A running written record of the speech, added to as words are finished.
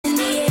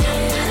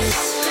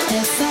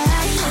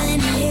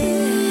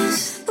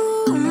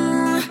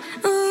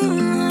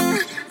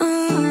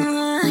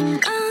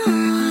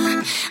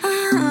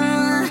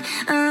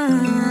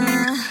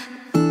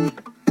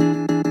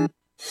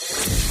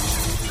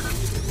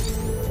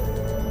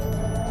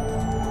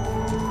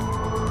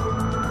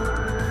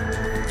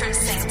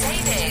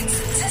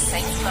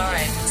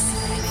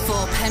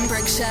For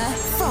Pembrokeshire,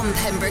 from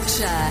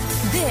Pembrokeshire,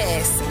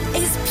 this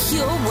is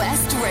Pure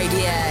West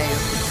Radio.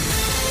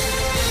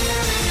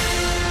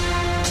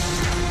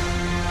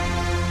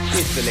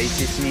 With the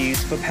latest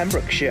news for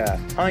Pembrokeshire,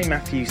 I'm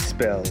Matthew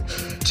Spill.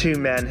 2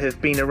 men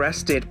have been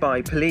arrested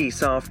by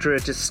police after a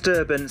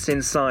disturbance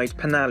inside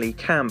Penally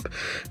Camp.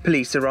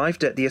 Police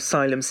arrived at the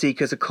asylum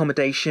seekers'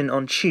 accommodation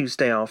on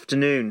Tuesday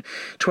afternoon.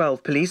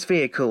 12 police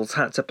vehicles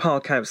had to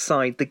park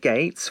outside the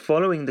gates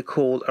following the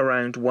call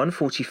around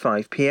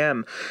 1:45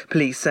 p.m.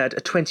 Police said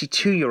a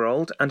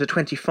 22-year-old and a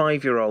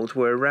 25-year-old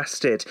were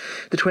arrested.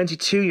 The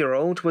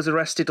 22-year-old was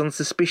arrested on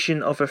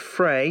suspicion of a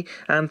fray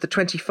and the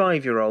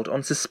 25-year-old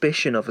on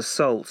suspicion of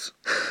assault.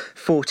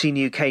 40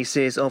 new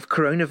cases of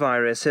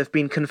coronavirus have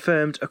been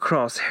confirmed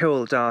across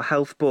Hywel Dda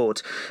Health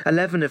Board.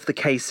 11 of the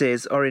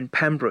cases are in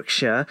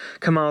Pembrokeshire.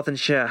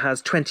 Carmarthenshire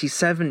has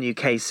 27 new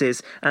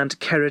cases and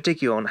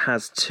Ceredigion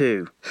has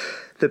 2.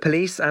 The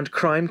Police and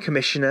Crime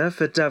Commissioner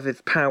for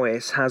Dyfed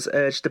Powys has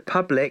urged the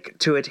public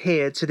to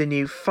adhere to the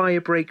new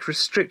firebreak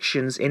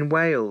restrictions in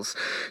Wales.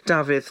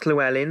 Dafydd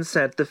Llywelyn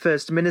said the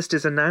First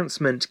Minister's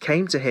announcement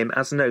came to him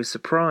as no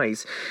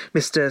surprise.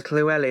 Mr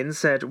Llywelyn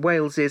said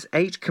Wales's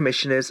 8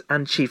 commissioners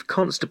and chief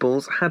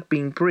constables had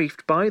been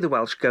briefed by the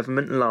Welsh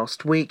Government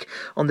last week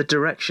on the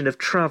direction of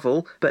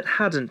travel but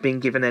hadn't been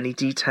given any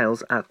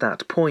details at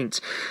that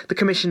point. The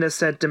Commissioner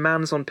said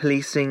demands on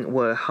policing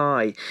were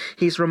high.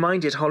 He's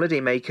reminded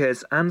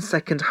holidaymakers and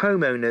second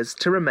homeowners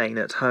to remain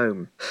at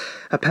home.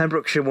 A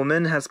Pembrokeshire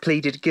woman has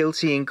pleaded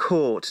guilty in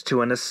court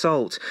to an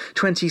assault.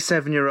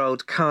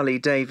 27-year-old Carly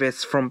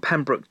Davis from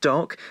Pembroke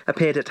Dock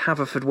appeared at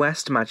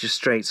Haverfordwest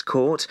Magistrates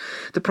Court.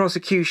 The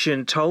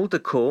prosecution told the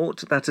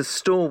court that a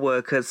store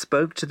worker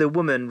spoke to the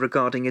woman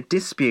regarding a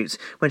dispute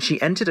when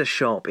she entered a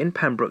shop in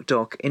Pembroke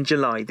Dock in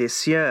July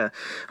this year.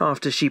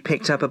 After she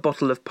picked up a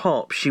bottle of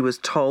pop, she was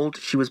told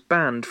she was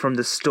banned from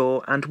the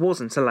store and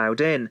wasn't allowed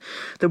in.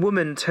 The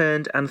woman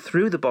turned and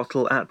threw the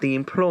bottle at the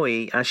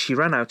employee as she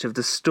ran out of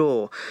the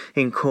store.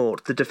 In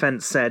court, the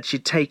defence said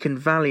she'd taken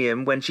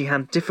Valium when she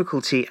had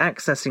difficulty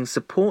accessing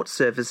support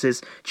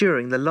services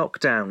during the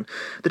lockdown.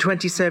 The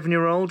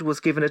 27-year-old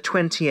was given a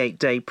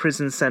 28-day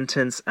prison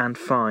sentence and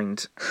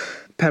fined.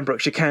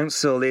 Pembrokeshire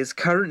Council is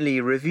currently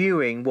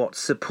reviewing what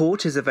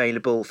support is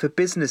available for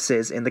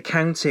businesses in the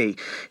county.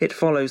 It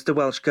follows the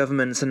Welsh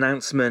Government's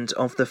announcement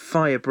of the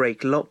firebreak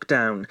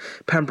lockdown.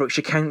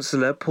 Pembrokeshire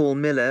Councillor Paul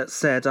Miller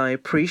said, "I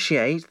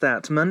appreciate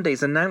that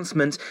Monday's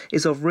announcement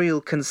is of real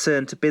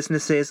concern to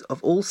businesses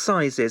of all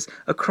sizes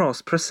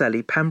across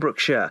Preseli,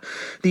 Pembrokeshire.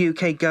 The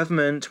UK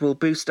Government will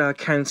boost our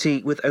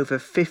county with over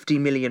 £50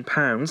 million.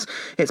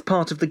 It's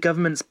part of the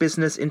Government's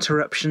Business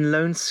Interruption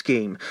Loan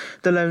Scheme.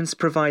 The loans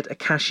provide a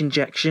cash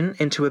injection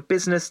into a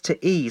business to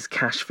ease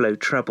cash flow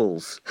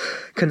troubles."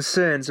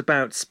 Concerns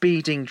about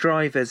speeding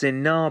drivers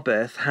in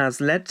Narberth has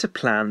led to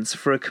plans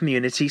for a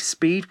community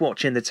speed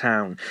watch in the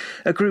town.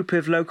 A group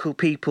of local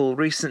people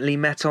recently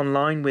met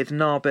online with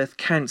Narberth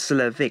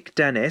councillor Vic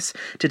Dennis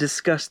to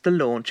discuss the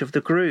launch of the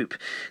group.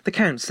 The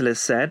councillor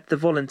said the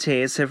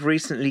volunteers have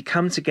recently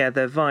come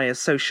together via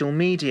social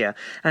media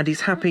and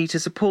he's happy to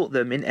support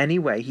them in any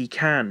way he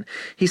can.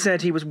 He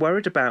said he was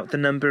worried about the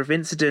number of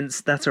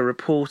incidents that are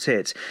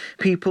reported.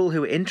 People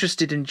who are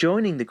interested in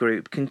joining the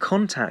group can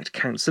contact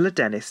Councillor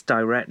Dennis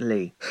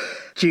directly.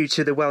 Due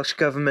to the Welsh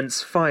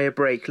Government's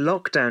firebreak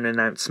lockdown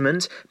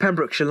announcement,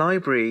 Pembrokeshire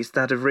libraries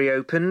that have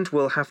reopened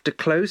will have to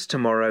close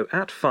tomorrow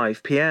at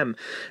 5 p.m.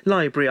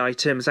 Library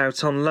items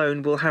out on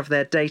loan will have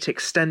their date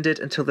extended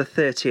until the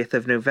 30th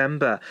of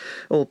November.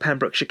 All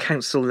Pembrokeshire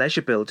Council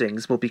leisure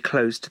buildings will be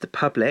closed to the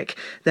public.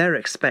 They're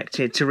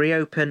expected to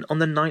reopen on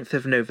the 9th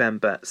of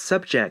November,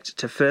 subject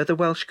to further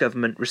Welsh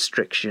Government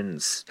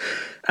restrictions.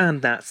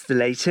 And that's the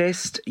latest.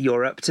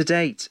 You're up to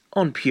date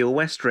on Pure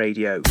West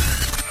Radio.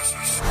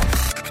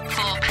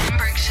 For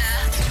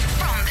Pembrokeshire,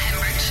 from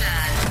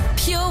Pembrokeshire,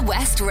 Pure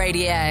West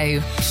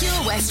Radio.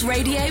 Pure West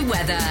Radio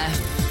weather.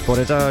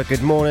 Bore da,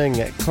 good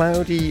morning.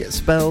 Cloudy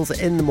spells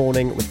in the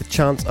morning with the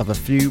chance of a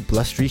few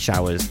blustery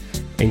showers.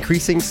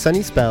 Increasing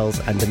sunny spells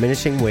and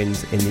diminishing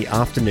winds in the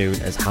afternoon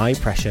as high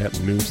pressure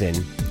moves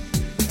in.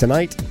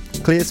 Tonight,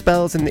 clear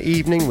spells in the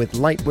evening with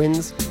light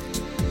winds.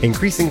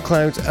 Increasing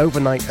clouds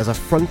overnight as a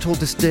frontal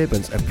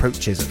disturbance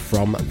approaches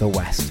from the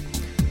west.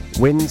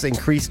 Winds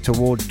increase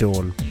toward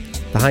dawn.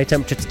 The high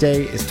temperature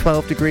today is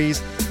 12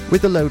 degrees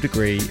with a low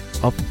degree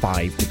of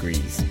 5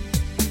 degrees.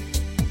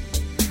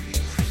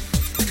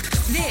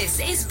 This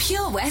is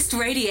Pure West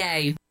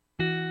Radio.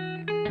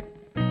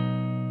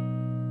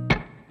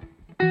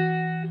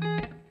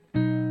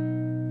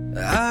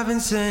 I've been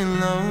seeing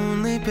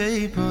lonely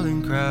people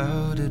in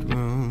crowded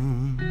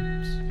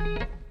rooms,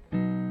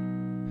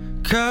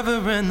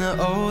 covering the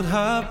old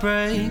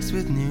heartbreaks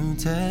with new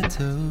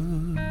tattoos.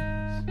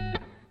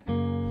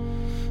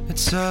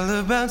 It's all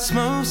about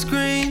smoke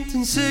screens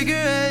and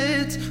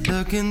cigarettes,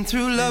 looking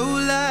through low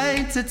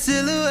lights at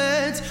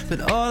silhouettes.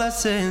 But all I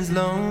see is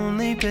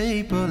lonely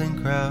people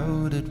in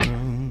crowded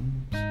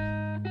rooms.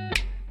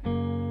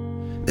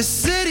 The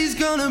city's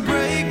gonna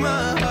break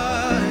my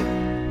heart.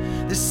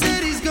 The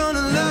city's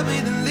gonna love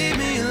me, then leave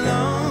me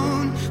alone.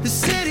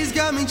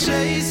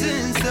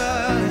 chasing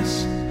stars.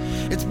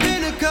 It's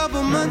been a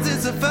couple months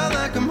since I felt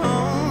like I'm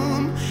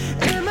home.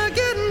 Am I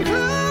getting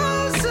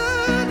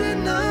closer to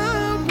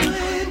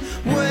knowing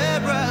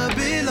where I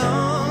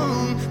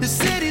belong? The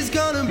city's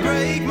gonna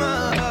break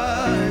my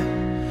heart.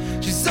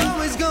 She's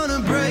always gonna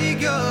break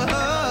your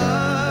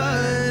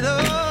heart. Oh.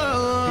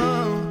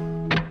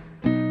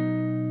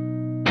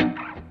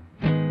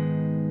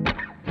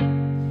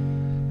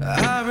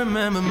 I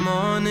remember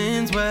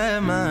mornings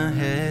where my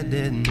head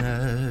didn't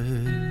hurt.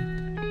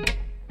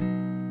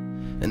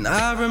 And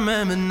I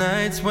remember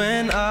nights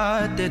when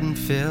I didn't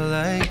feel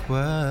like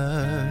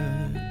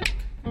work.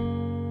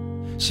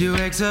 She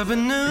wakes up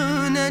at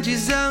noon and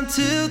she's out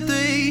till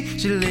 3.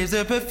 She leaves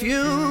her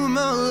perfume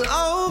all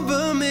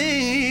over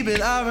me.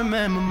 But I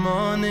remember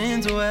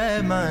mornings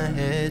where my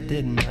head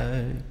didn't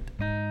hurt.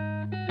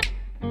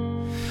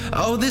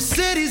 Oh, this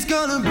city's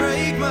gonna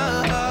break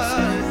my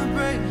heart.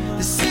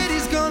 The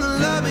city's gonna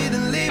love me,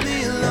 then leave me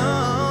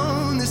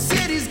alone. The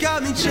city's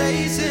got me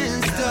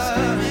chasing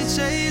stars.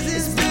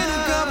 It's been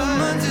a couple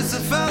months since I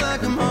felt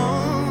like I'm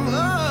home.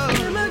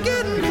 Oh, am I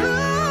getting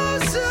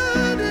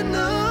closer to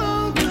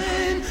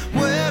knowing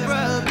where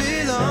I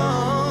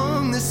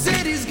belong? The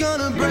city's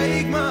gonna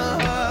break my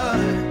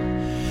heart.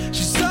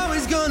 She's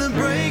always gonna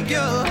break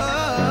your heart.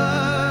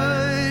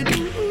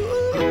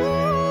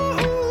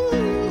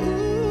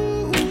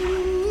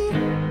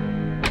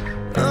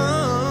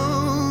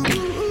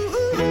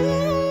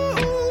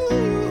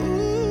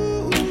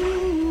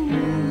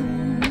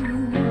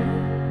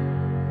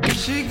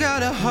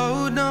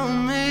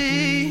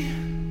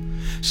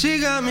 She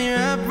got me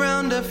wrapped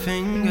round her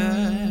finger.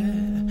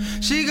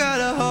 She got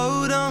a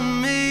hold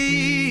on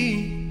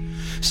me.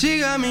 She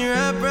got me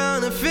wrapped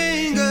round her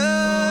finger.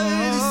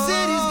 The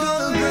city's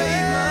gonna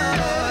break my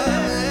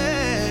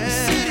heart. The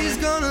city's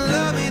gonna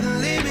love me, then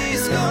leave me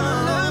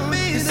alone.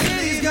 The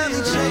city's got me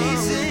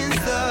chasing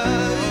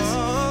stars.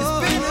 It's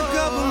been a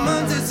couple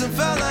months since I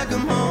felt like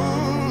I'm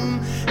home.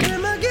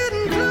 Am I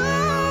getting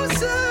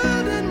closer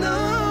to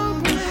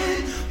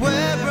knowing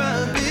where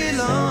I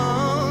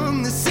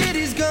belong? The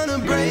city's gonna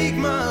break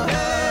my heart.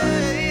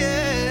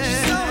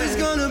 She's always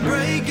gonna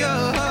break your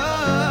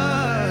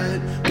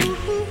heart.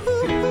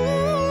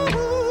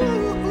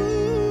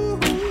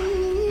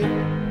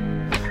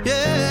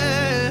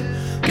 Yeah.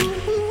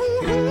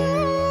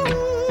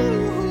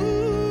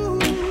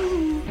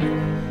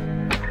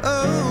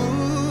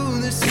 Oh,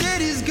 the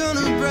city's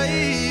gonna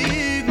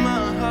break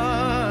my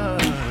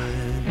heart.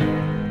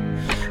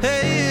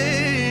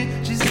 Hey,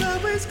 she's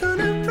always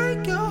gonna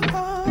break your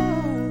heart.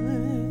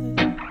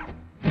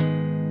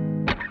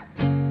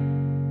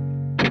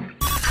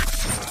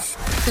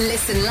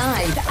 Listen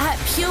live at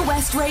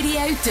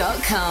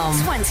purewestradio.com.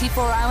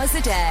 24 hours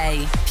a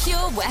day.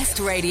 Pure West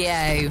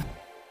Radio.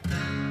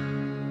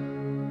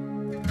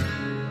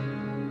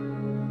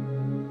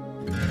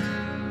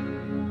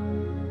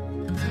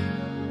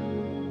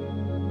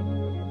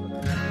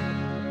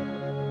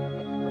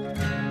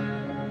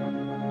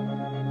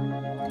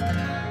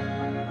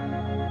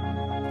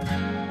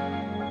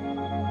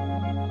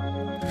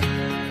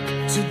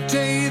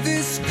 Today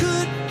this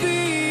could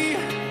be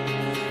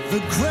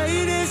the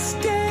greatest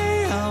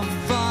day of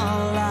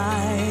our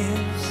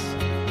lives.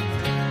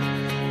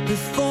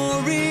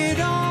 Before it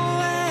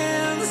all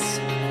ends,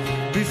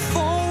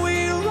 before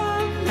we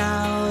run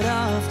out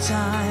of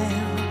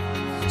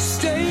time,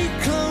 stay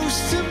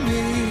close to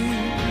me.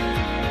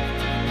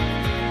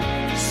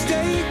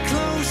 Stay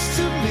close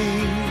to me.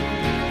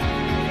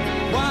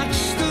 Watch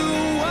the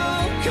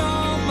world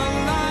come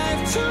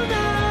alive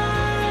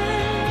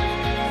tonight.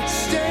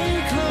 Stay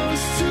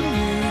close to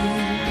me.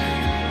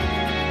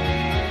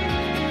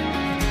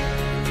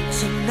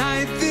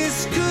 Tonight this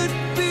could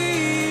be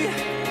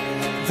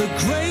the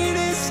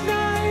greatest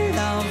night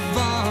of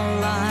our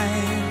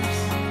lives.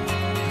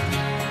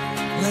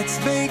 Let's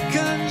make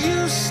a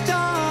new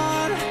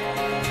start.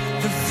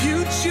 The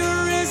future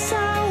is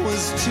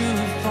ours to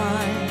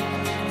find.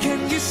 Can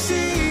you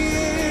see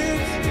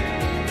it?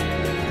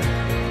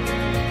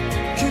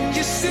 Can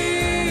you see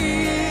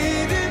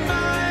it in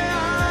my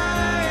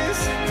eyes?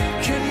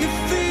 Can you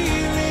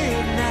feel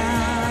it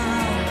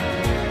now?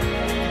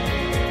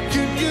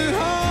 Can you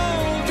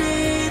hold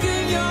it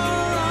in your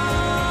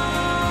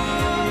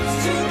arms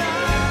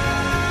tonight?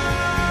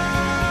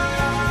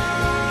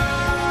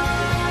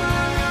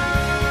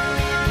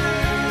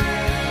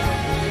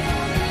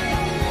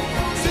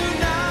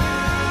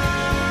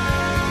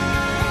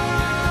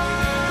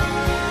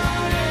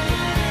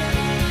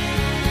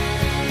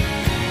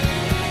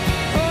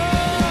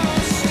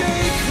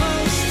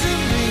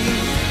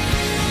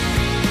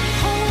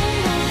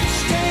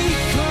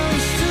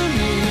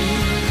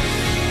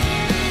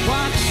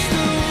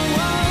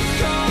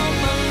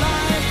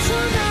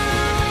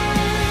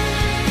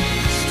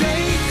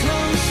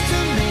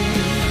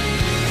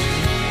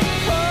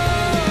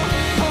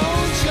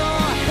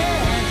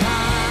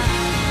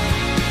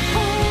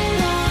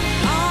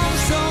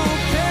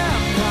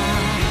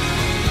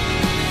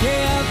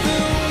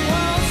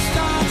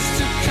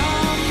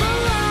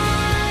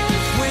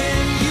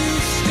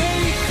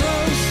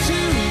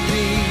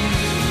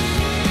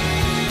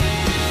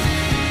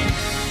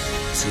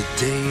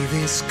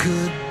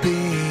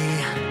 be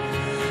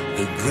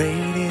the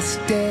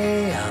greatest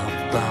day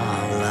of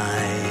our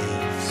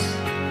lives.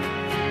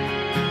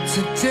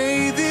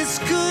 Today this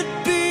could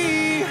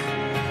be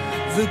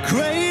the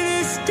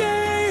greatest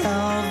day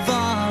of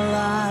our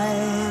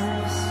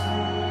lives.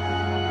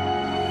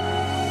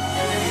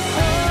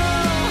 Oh,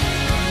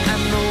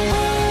 and the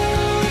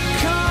world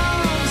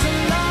comes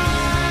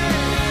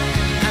alive,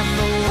 and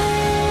the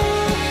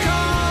world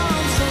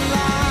comes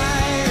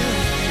alive,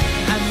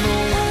 and the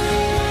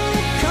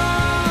world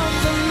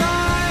comes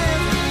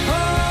alive. Oh,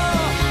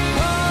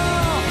 oh,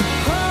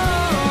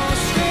 oh,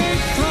 stay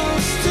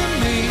close to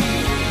me.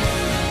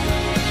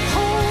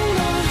 Hold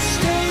on,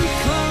 stay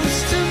close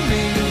to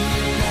me.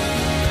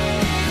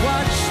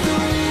 Watch the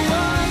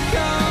world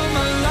come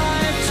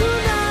alive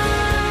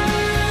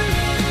tonight.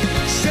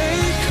 Stay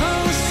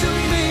close to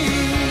me.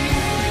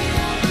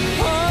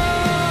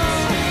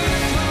 Oh,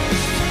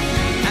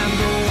 and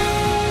the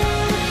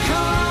world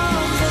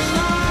comes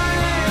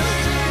alive,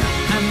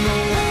 and the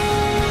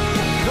world,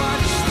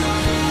 watch the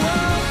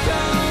world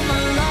come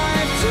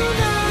alive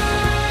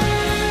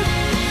tonight.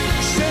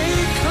 Stay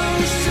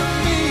close to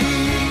me.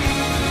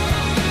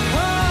 Oh.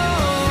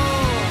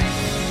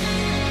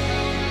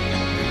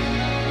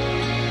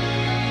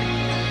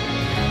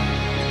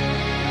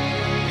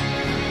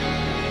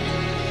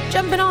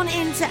 Jumping on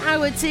into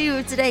hour 2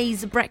 of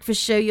today's breakfast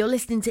show, you're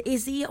listening to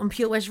Izzy on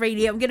Pure West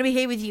Radio. I'm going to be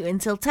here with you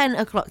until 10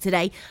 o'clock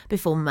today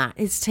before Matt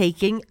is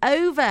taking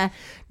over.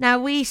 Now,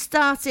 we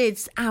started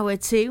hour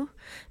 2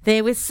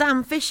 there with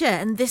Sam Fisher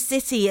and This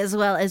City, as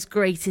well as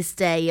Greatest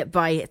Day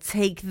by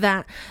Take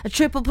That. A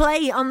triple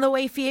play on the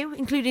way for you,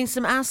 including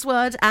some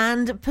Assword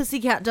and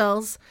Pussycat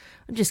Dolls.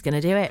 I'm just going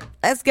to do it.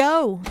 Let's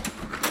go.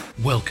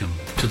 Welcome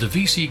to the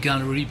VC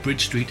Gallery,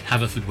 Bridge Street,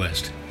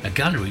 Haverfordwest, a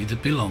gallery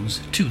that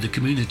belongs to the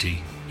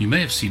community. You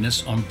may have seen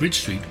us on Bridge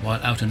Street while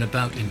out and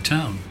about in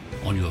town.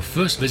 On your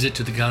first visit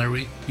to the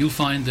gallery, you'll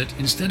find that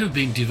instead of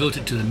being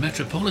devoted to the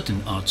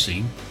metropolitan art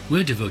scene,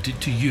 we're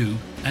devoted to you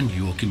and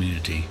your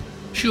community.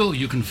 Sure,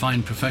 you can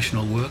find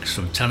professional works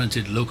from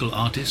talented local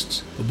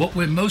artists, but what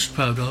we're most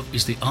proud of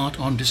is the art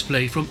on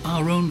display from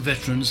our own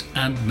veterans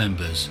and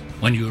members.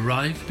 When you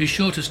arrive, be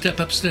sure to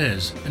step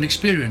upstairs and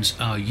experience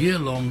our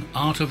year-long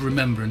Art of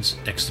Remembrance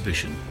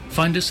exhibition.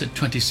 Find us at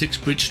 26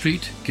 Bridge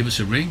Street, give us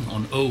a ring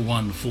on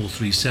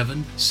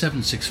 01437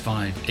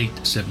 765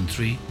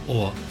 873,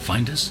 or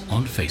find us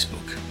on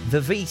Facebook. The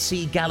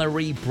VC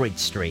Gallery, Bridge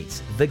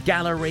Street, the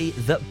gallery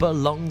that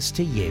belongs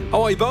to you.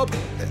 Oi, Bob.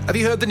 Have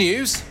you heard the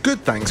news?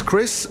 Good, thanks,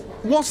 Chris.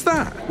 What's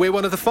that? We're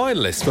one of the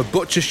finalists for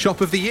Butcher's Shop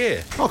of the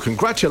Year. Oh,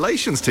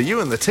 congratulations to you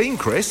and the team,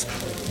 Chris.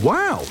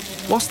 Wow,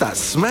 what's that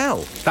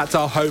smell? That's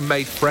our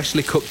homemade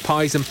freshly cooked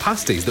pies and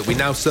pasties that we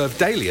now serve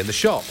daily in the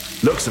shop.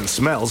 Looks and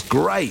smells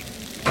great.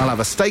 I'll have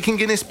a steak and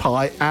Guinness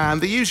pie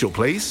and the usual,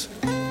 please.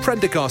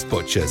 Prendergast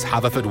Butchers,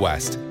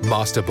 Haverfordwest.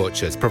 Master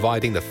Butchers,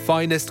 providing the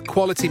finest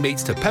quality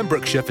meats to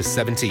Pembrokeshire for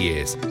 70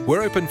 years.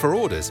 We're open for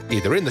orders,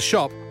 either in the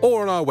shop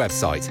or on our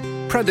website,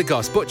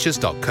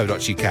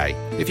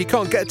 prendergastbutchers.co.uk. If you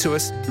can't get to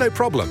us, no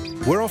problem.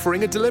 We're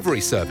offering a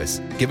delivery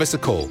service. Give us a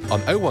call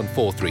on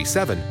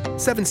 01437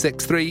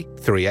 763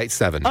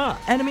 387. Ah,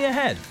 enemy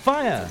ahead.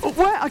 Fire. Oh,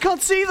 where? I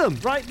can't see them.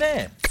 Right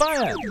there.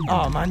 Fire.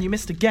 Oh, man, you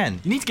missed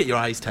again. You need to get your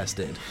eyes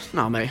tested.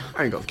 Nah, mate,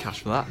 I ain't got the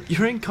cash for that.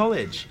 You're in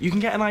college. You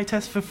can get an eye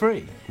test for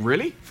free.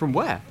 Really? From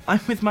where?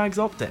 I'm with Mags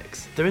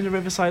Optics. They're in the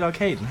Riverside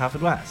Arcade in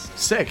Haverfordwest.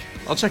 Sick.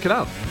 I'll check it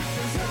out.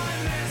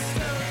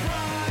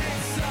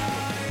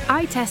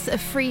 Eye tests are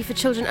free for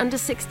children under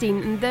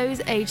 16 and those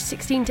aged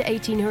 16 to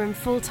 18 who are in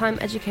full-time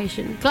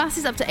education.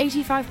 Glasses up to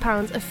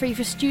 £85 are free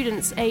for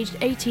students aged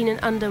 18 and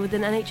under with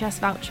an NHS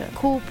voucher.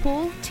 Call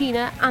Paul,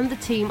 Tina and the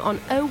team on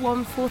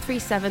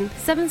 01437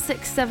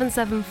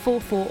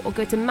 767744 or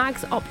go to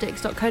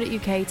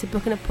magsoptics.co.uk to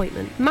book an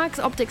appointment. Mags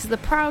Optics are the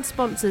proud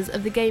sponsors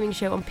of the gaming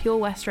show on Pure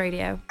West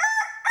Radio.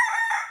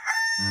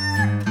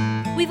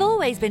 We've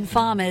always been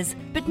farmers,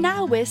 but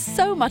now we're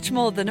so much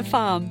more than a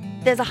farm.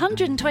 There's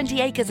 120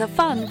 acres of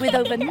fun with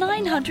over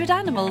 900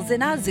 animals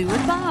in our zoo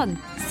and barn,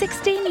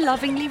 16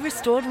 lovingly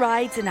restored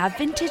rides in our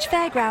vintage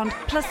fairground,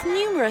 plus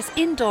numerous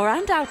indoor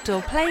and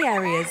outdoor play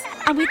areas.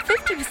 And with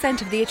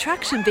 50% of the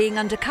attraction being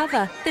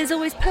undercover, there's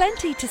always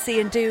plenty to see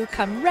and do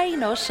come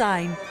rain or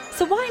shine.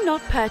 So why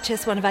not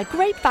purchase one of our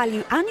great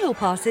value annual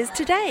passes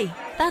today?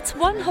 That's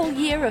one whole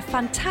year of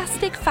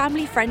fantastic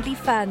family-friendly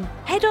fun.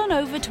 Head on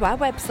over to our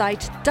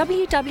website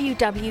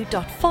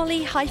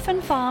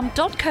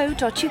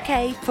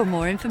www.folly-farm.co.uk for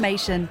more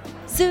information.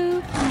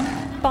 Zoo,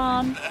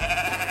 barn,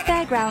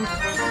 fairground,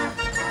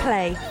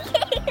 play.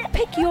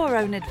 Pick your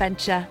own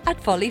adventure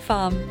at Folly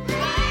Farm.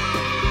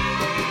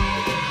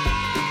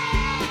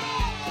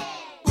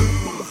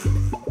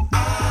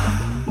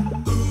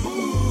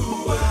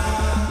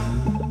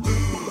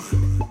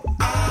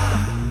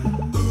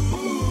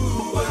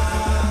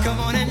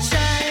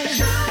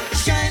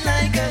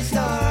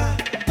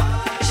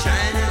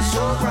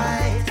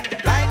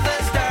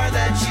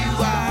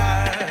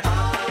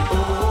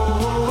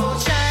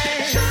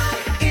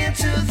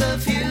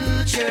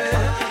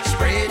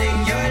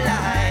 Spreading your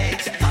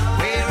light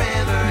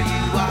wherever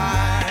you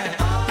are.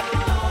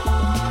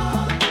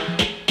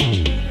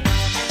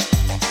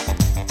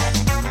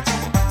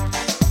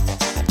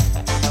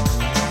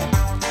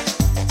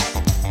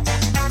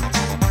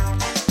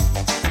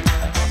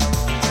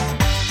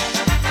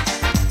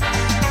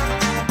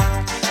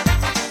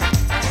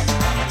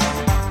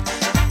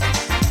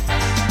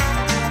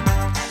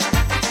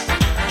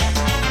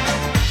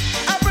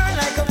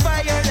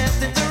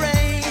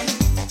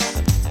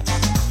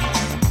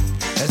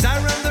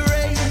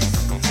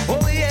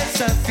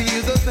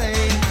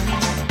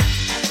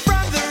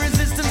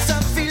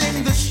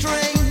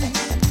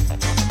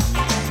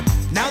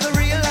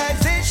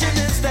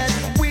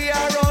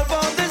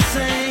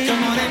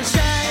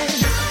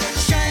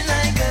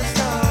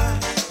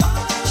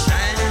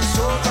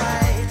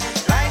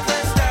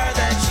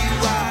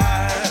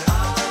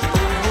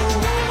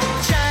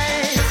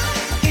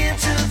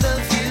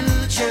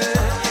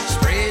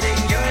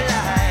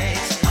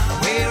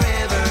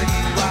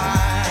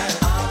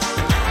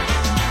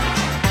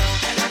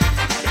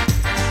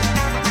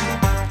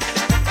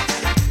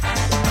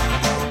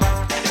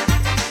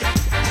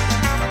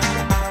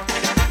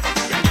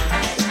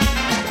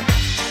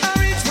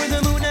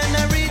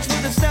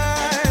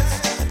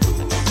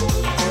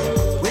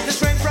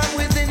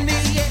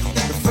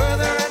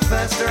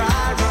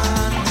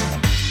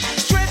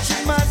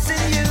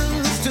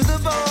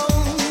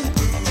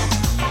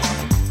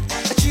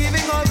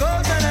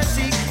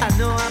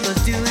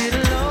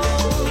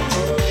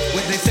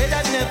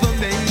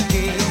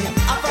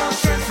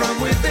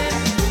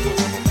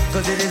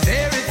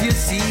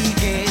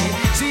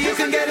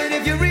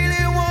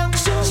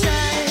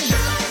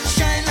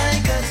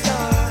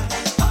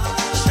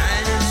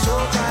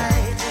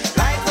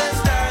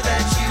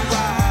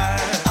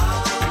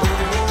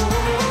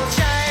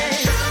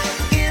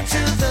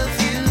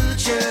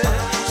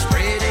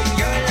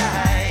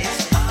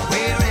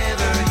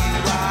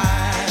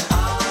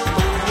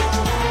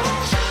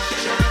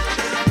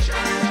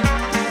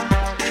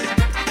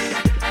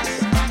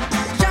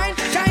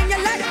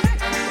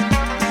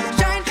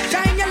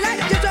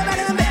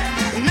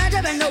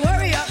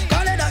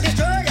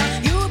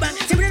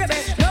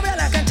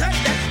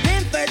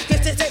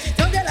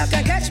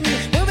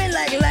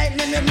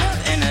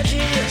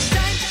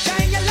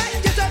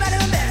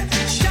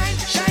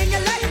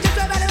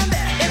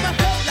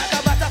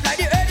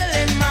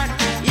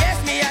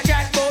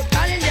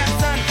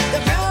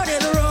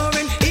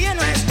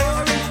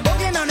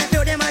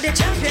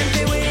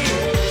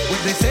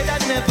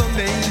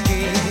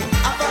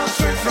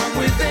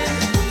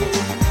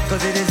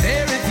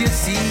 you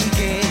seek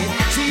it.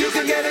 See, you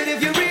can get it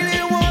if you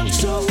really want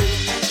to.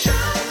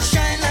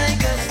 Shine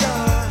like a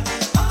star,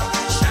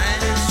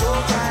 shining so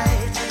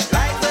bright,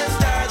 like the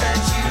star that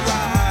you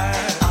are.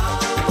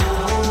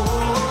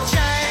 Oh,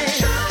 shine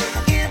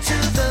into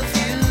the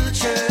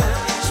future,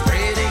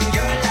 spreading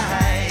your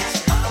light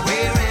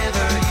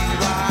wherever you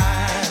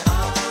are.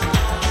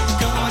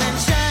 Come on and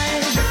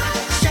shine,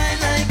 shine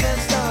like a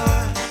star,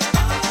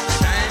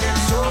 shining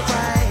so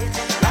bright,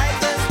 like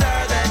the star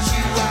that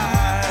you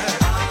are.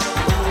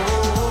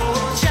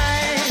 Oh,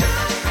 shine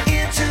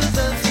into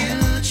the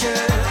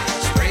future,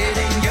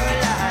 spreading your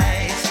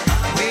light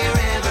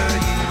wherever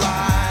you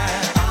are.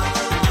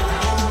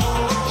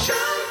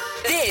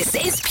 This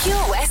is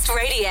Pure West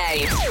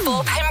Radio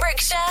for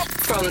Pembrokeshire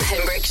from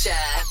Pembrokeshire.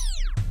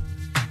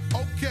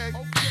 Okay.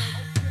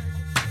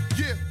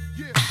 Yeah.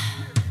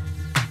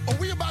 Are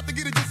we about to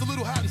get it just a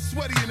little hot and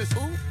sweaty in this?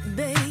 Ooh.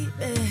 Baby.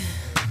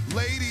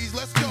 Ladies,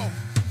 let's go.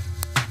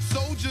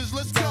 Soldiers,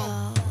 let's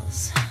go.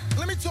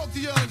 Let me talk to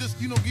y'all and just,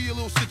 give you a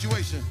little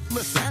situation.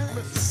 Listen.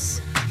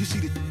 You see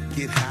the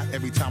get hot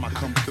every time I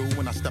come through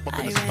when I step up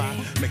in the spot.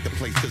 Make the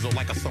place sizzle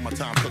like a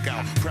summertime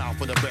cookout. Proud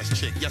for the best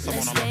chick, yes, I'm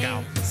on a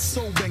lookout.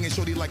 So banging,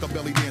 shorty like a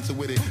belly dancer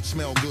with it.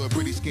 Smell good,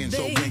 pretty skin,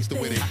 so gangster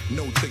with it.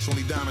 No tricks,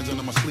 only diamonds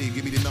under my sleeve.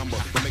 Give me the number,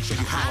 but make sure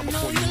you holler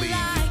before you leave.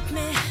 Like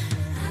me.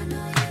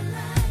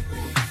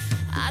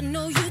 I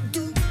know you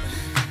do.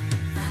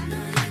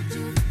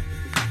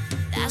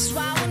 That's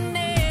why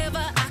whenever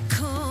I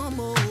come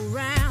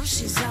around,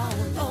 she's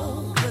all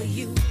over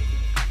you.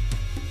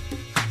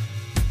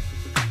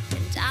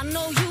 And I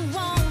know you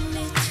want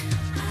it.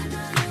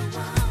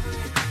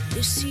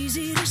 It's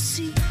easy to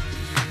see.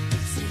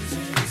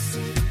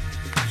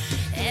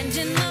 And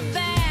in the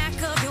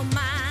back of your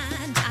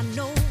mind, I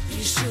know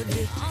you should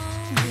be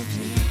on with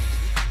me.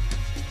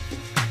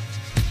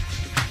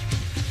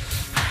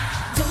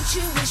 Don't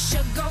you wish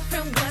your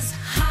girlfriend was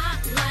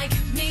hot like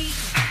me?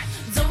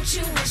 Don't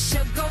you wish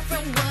your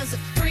girlfriend was a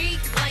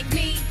freak like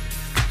me?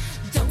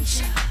 Don't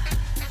you?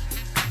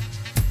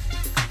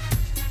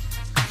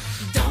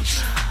 Don't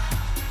you?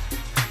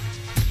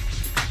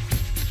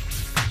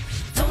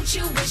 Don't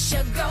you wish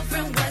your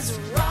girlfriend was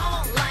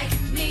wrong like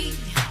me?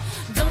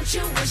 Don't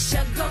you wish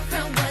your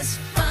girlfriend was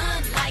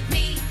fun like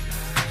me?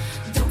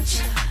 Don't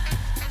you?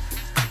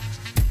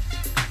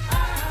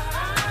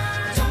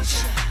 Don't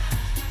you?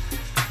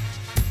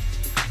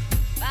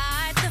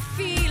 Fight the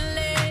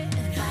feeling.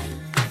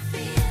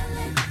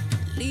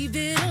 Leave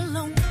it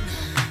alone.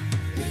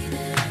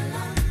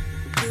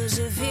 'Cause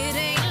if it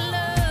ain't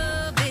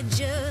love, it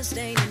just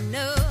ain't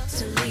enough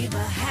to leave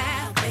a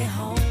happy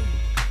home.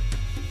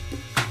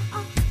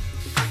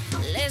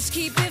 Let's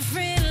keep it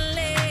friendly.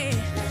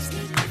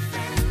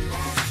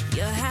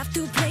 You have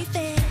to play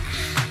fair.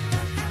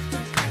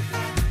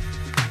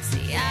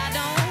 See, I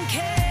don't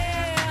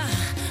care,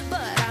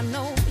 but I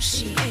know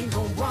she ain't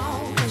gon'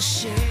 want to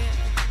share.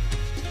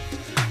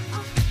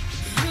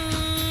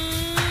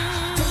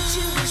 Don't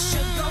you wish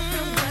your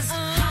girlfriend was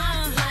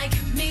hot like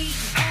me?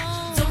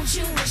 Don't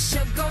you wish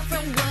your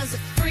girlfriend was a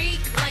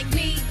freak like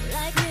me?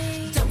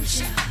 Don't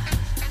you?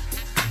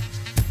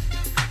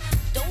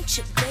 Don't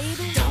you,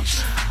 baby? Don't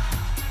you?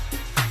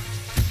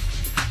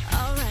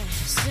 Alright,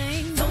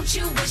 sing. Don't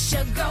you wish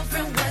your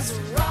girlfriend was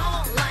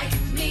wrong like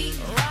me?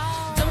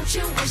 Don't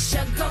you wish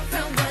your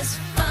girlfriend was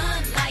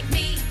fun like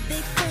me?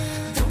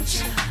 Don't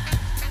you?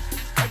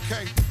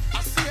 Okay,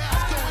 I see how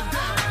it's going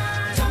down.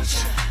 Don't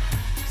you?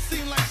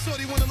 Seem like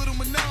shorty want a little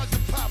menage to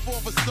pop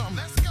off or something.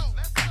 Let's go.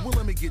 Well,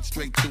 let me get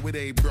straight to it.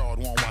 A broad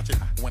won't watch it.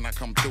 When I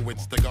come through,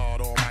 it's the God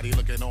Almighty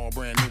looking all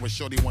brand new. And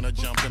shorty wanna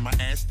jump in my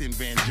Aston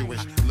Van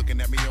Jewish. Looking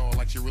at me all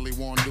like she really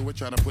wanna do it.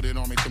 Try to put it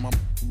on me to my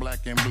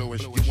black and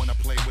bluish. You wanna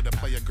play with a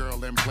player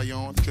girl and play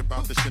on? Trip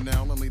out the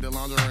Chanel and leave the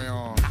lingerie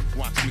on.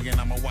 Watch me and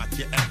I'ma watch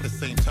you at the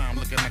same time.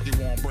 Looking like you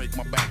won't break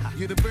my back.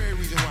 You're the very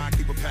reason why I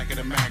keep a pack of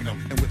the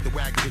Magnum. And with the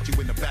wagon, hit you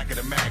in the back of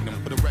the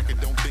Magnum. For the record,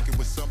 don't think it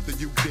was something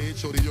you did.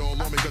 Shorty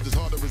all on me cause it's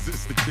hard to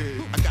resist the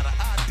kid. I got an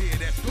idea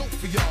that's dope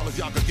for y'all if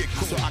y'all could get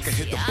cool. So I can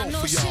hit the boat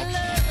for y'all. She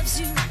loves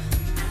you.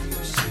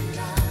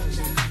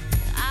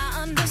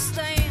 I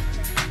understand.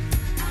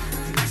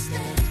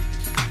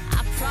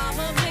 I'd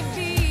probably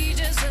be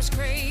just as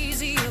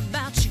crazy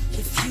about you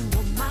if you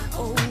were my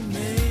old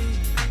man.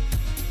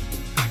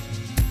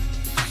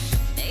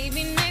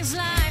 Maybe next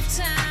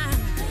lifetime.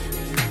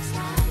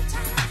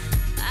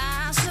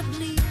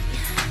 Possibly.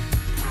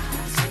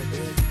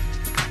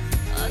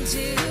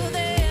 Until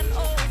then,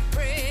 old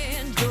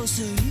friend, your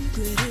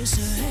secret is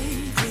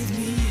safe with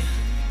me.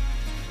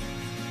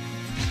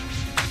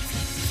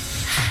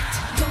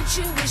 Don't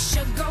you wish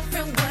your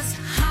girlfriend was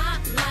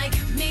hot like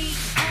me?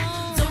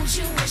 Don't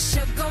you wish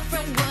your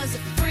girlfriend was a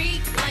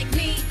freak like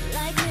me?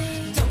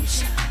 Don't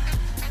you?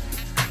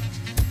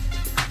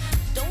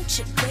 Don't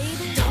you,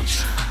 baby? Don't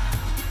you?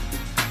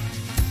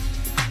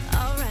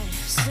 Alright,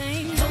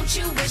 sing. Don't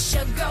you wish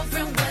your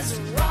girlfriend was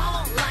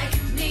wrong like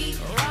me?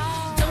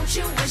 Don't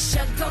you wish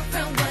your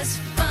girlfriend was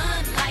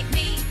fun like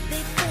me?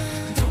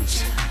 Don't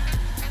you?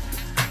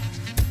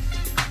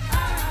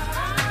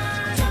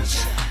 Don't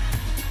you?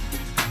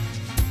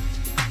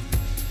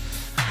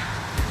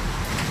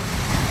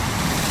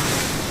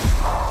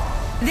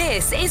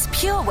 This is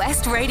Pure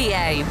West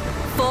Radio.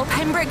 For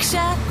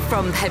Pembrokeshire,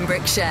 from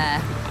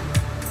Pembrokeshire.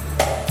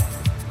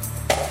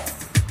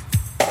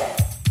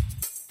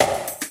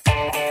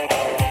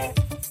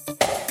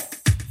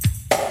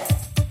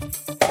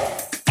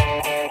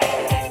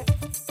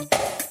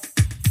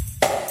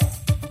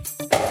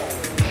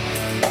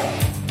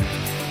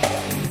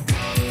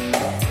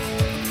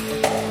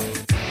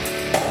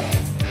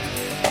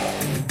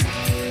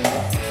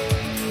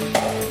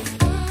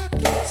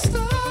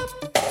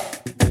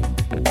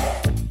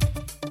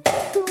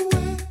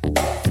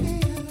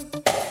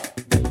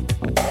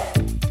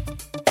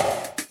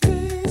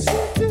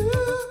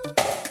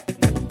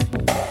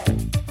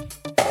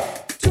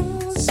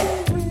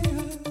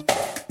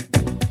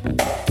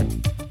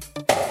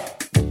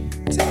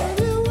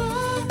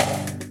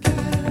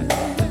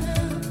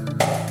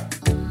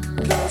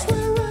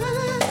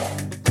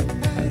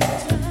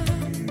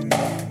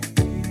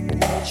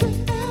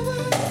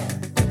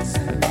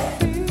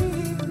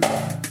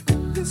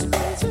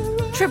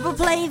 Triple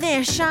play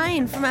there,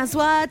 Shine from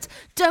Aswad.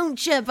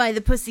 Don't You by the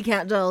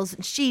Pussycat Dolls.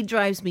 She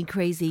Drives Me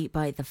Crazy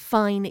by the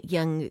Fine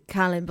Young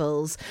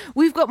Cannibals.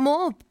 We've got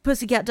more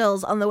Pussycat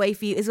Dolls on the way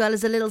for you, as well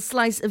as a little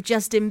slice of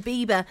Justin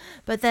Bieber.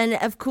 But then,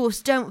 of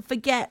course, don't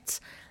forget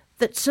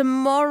that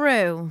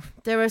tomorrow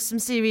there are some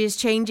serious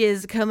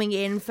changes coming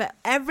in for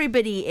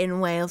everybody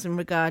in Wales and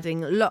regarding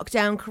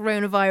lockdown,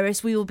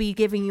 coronavirus. We will be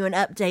giving you an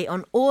update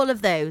on all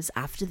of those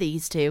after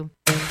these two.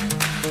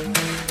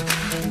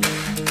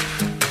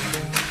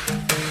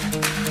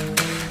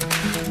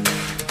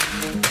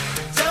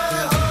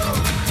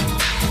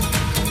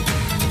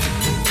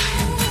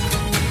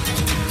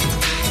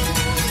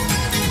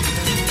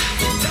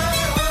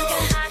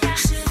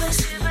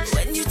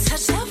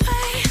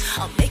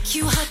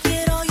 You hug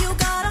it all you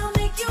got, I'll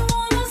make you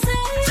wanna say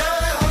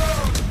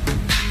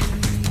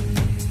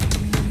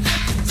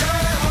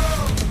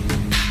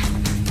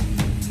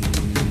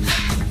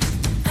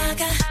I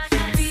got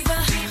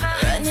fever,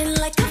 running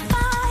like a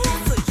fire.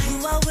 For you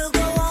I will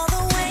go all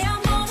the way,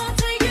 I'm gonna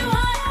take you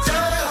higher.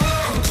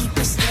 I keep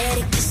it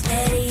steady, 'cause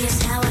steady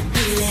is how I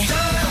feel it.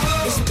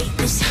 This beat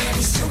is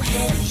heavy, so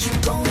heavy, you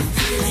gon'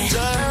 feel it.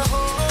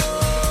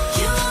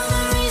 You are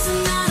the reason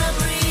that I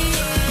breathe.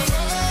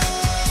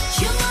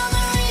 You are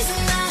the reason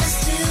that I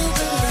still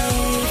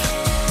believe.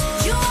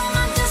 You are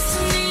my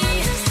destiny.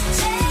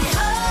 Take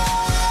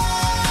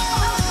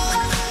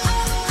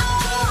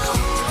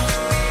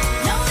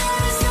No,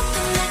 there is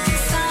nothing that can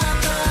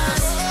stop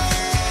us.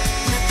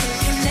 Nothing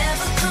can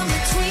ever come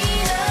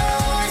between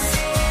us.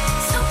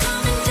 So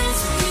come and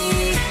dance with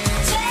me.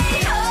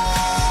 Take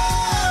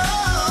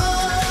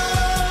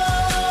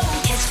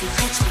Catch me,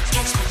 catch me,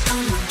 catch me,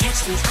 come on, catch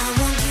me. I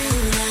want you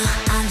now.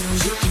 I know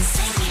you can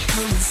save me,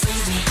 come and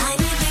save me. I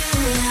need you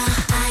now.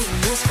 I am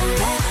yours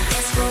forever,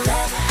 yes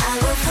forever. I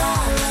will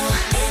follow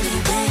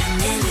anyway,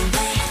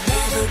 anyway.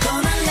 Never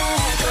gonna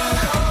let go.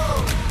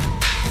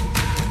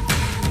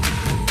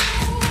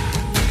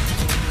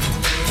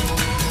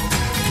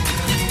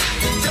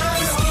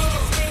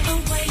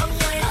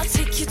 I'll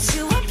take you to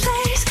a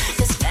place.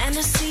 This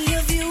fantasy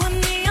of you and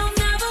me, I'll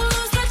never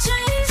lose the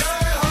chase.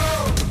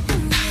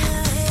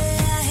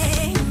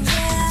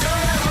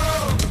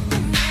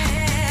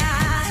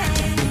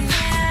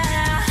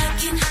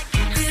 I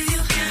can feel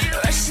you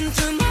rushing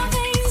through my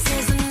veins.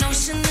 There's an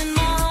ocean in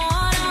my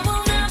heart, I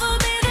will never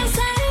be the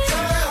same.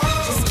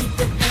 Just keep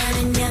it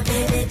burning, yeah,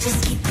 baby, just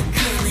keep it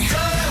coming.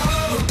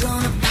 You're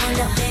gonna find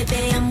out, baby,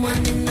 I'm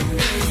one in a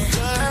million.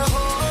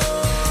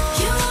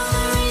 You are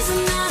the reason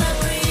that I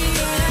breathe.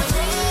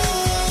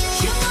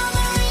 You are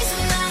the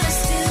reason that I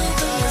still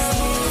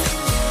believe.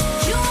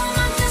 You are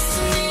my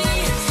destiny.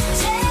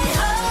 Take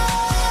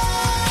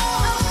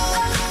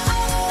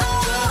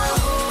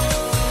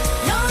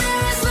No,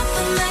 there is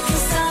nothing that can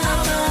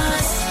stop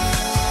us.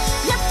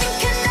 Nothing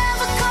can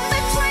ever come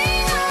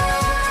between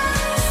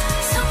us.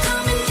 So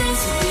come and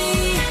dance with me.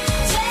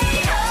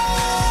 Take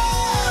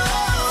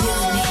You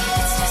and me,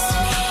 it's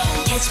destiny.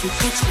 Catch me,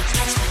 catch me,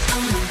 catch me,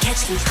 come and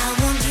catch me. I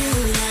want you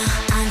now.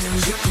 I know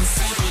you can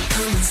save me,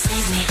 come and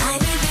save me. I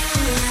need you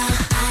now.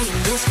 I am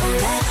yours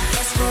forever,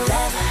 yes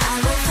forever. I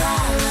will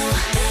follow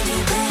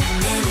anyway,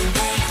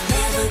 anyway.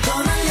 Never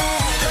gonna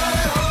let go.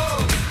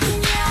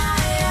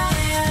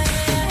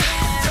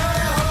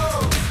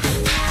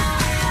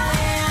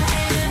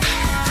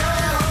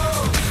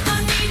 I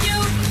need you,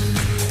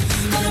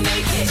 gonna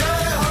make it.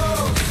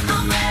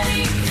 I'm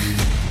ready,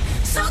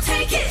 so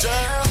take it. You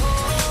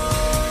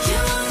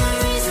are the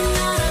reason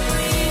that I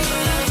breathe.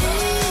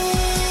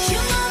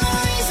 You are the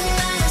reason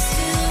that I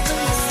still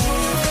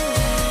believe.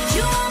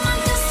 You are my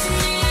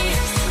destiny.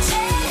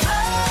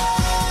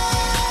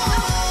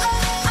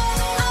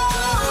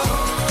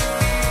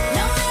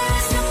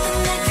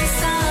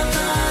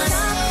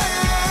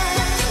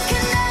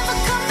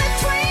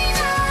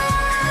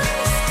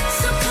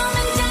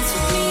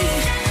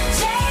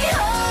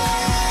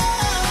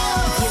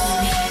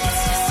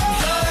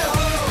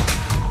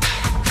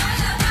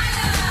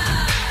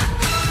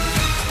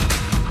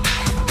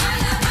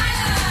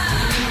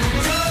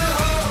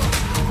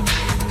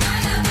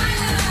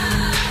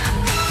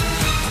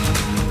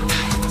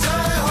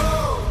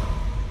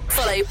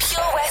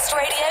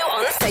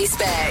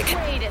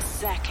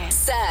 second.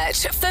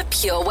 Search for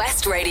Pure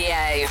West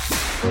Radio.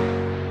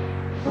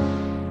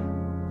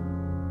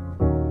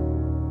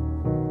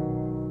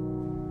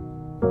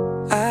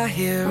 I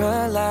hear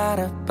a lot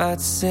about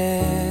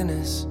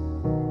sinners.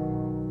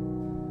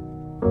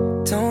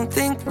 Don't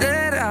think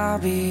that I'll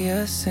be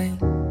a saint,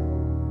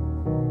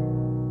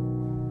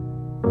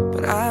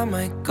 but I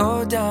might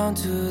go down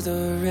to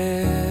the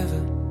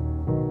river.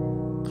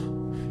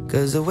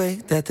 'Cause the way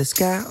that the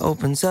sky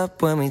opens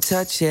up when we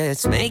touch it,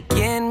 it's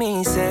making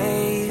me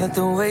say that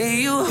the way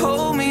you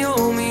hold me,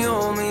 hold me,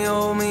 hold me,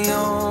 hold me,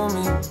 hold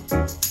me,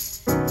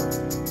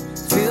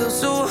 feels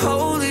so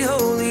holy,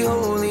 holy,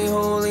 holy,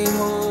 holy,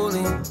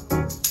 holy.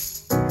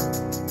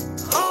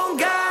 Oh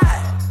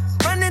God,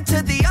 running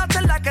to the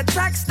altar like a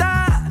track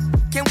star.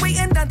 Can't wait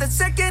another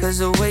second. 'Cause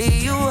the way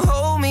you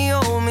hold me,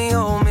 hold me,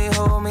 hold me,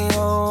 hold me,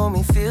 hold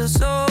me, feels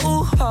so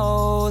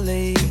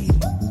holy.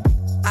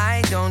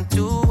 I don't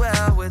do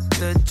well with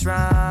the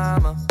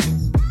drama,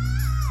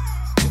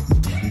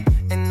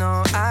 and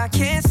no, I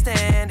can't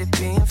stand it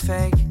being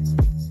fake.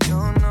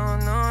 No, no,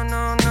 no,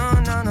 no, no,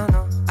 no, no,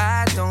 no.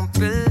 I don't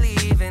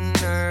believe in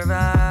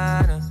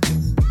Nirvana,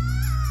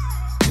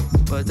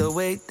 but the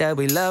way that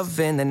we love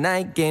in the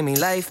night gave me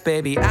life,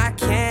 baby. I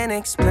can't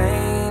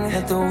explain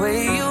that the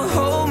way you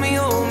hold me,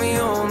 hold me,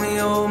 hold me,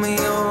 hold me,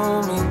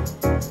 hold me,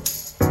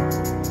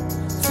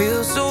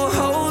 feels so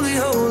holy,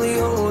 holy,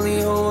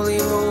 holy, holy,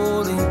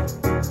 holy.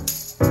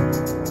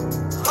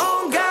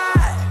 Oh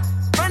God,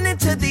 running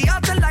to the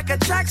altar like a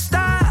track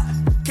star.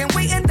 Can't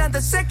wait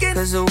another second.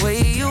 'Cause the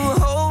way you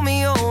hold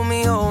me, hold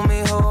me, hold me,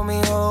 hold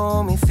me,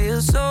 hold me,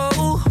 feels so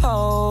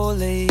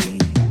holy.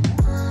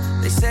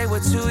 They say we're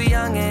too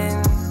young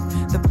and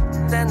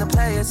then the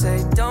players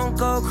say don't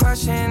go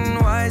crushing.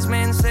 Wise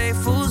men say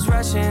fools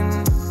rushing,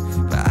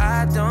 but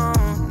I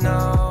don't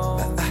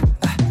know.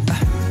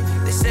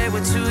 They say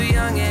we're too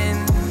young and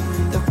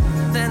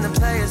then the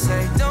players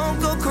say don't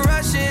go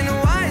crushing.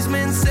 Wise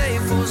men say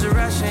fools are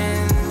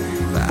rushing,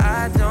 but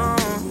I don't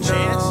know.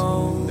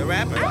 Chance, the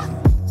rapper.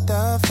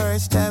 The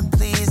first step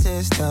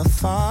pleases the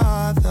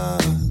Father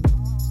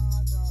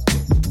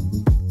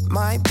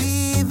might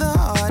be the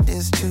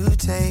hardest to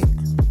take,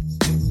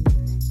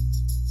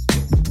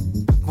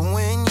 but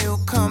when you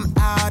come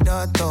out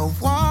of the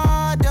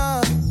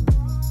water,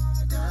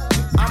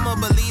 I'm a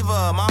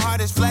believer, my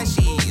heart is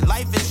fleshy.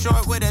 Life is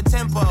short with a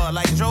temper,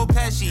 like Joe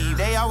Pesci.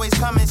 They always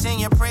come and sing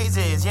your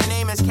praises, your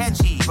name is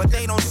catchy, but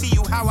they don't see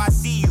you how I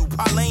see you.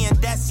 Parlay and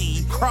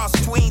Desi, cross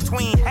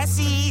tween,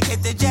 Hesse.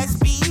 Hit the jet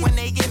speed, when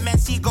they get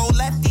messy, go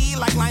lefty,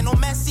 like Lionel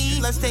Messi.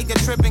 Let's take a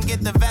trip and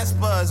get the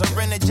Vespas, or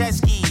rent a jet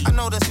ski. I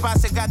know the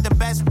spots that got the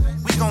best,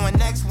 we going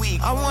next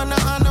week. I wanna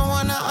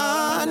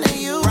honor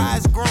you.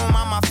 Rise groom,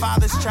 I'm my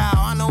father's child.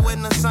 I know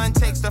when the son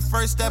takes the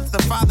first step,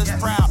 the father's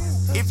proud.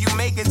 If you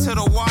make it to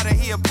the water,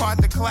 he'll part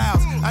the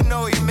clouds. I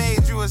know he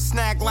made you a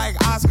snack like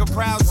Oscar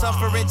Proud.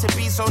 Suffer it to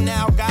be, so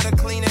now gotta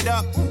clean it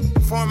up.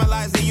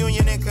 Formalize the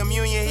union and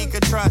communion he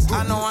could trust.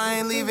 I know I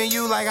ain't leaving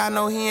you like I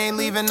know he ain't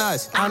leaving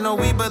us. I know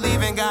we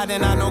believe in God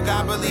and I know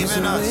God believes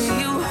in us.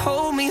 You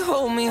hold me,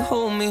 hold me,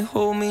 hold me,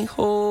 hold me,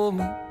 hold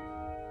me,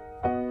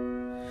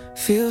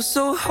 feel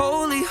so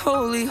holy,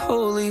 holy,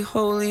 holy,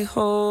 holy,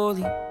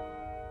 holy.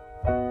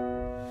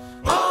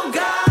 Oh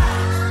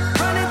God,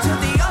 running to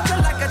the altar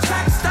like a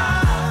track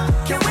star.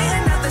 Can't wait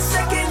another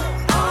second.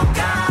 Oh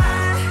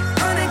God,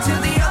 running to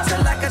the altar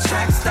like a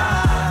track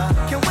star.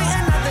 Can't wait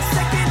another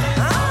second.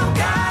 Oh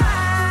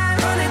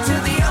God, running to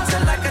the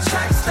altar like a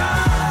track star.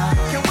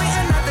 Can't wait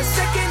another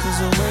second. 'Cause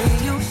the way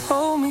you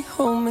hold me,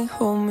 hold me,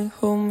 hold me,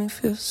 hold me,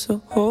 feel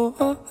so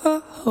holy.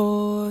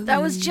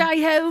 That was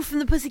Jai-Ho from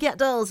the Pussycat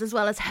Dolls, as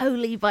well as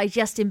Holy by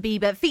Justin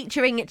Bieber,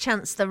 featuring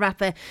Chance the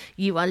Rapper.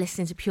 You are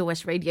listening to Pure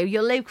West Radio,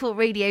 your local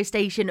radio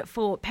station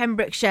for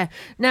Pembrokeshire.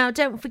 Now,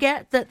 don't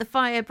forget that the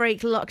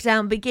Firebreak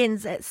lockdown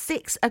begins at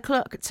 6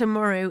 o'clock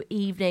tomorrow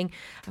evening,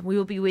 and we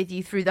will be with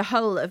you through the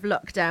whole of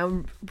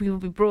lockdown. We will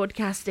be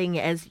broadcasting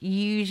as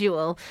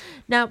usual.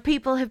 Now,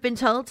 people have been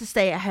told to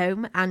stay at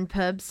home, and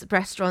pubs,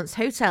 restaurants,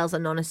 hotels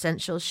and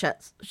non-essential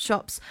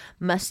shops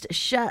must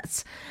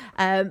shut.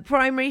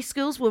 Primary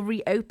schools will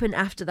reopen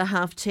after the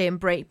half-term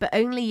break, but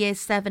only years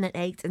 7 and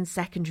 8 and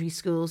secondary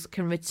schools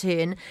can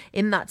return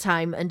in that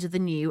time under the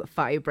new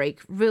Firebreak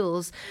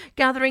rules.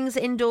 Gatherings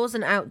indoors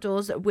and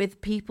outdoors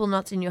with people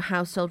not in your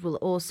household will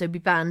also be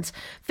banned.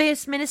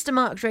 First Minister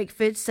Mark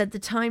Drakeford said the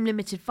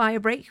time-limited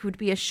Firebreak would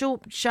be a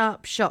short,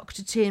 sharp shock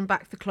to turn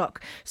back the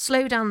clock,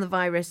 slow down the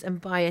virus and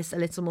buy us a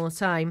little more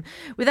time.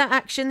 Without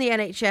action, the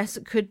NHS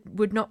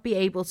would not be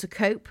able to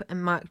cope,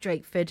 and Mark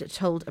Drakeford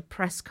told a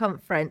press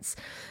conference.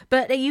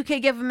 But a UK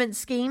government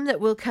scheme that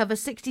will cover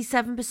 60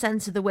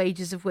 97% of the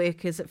wages of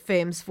workers at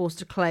firms forced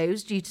to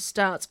close due to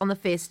start on the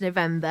 1st of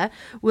November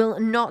will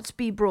not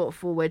be brought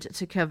forward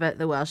to cover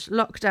the Welsh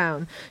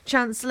lockdown.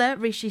 Chancellor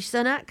Rishi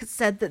Sunak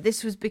said that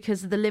this was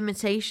because of the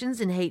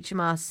limitations in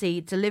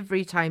HMRC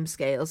delivery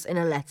timescales in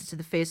a letter to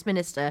the First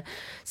Minister.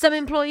 Some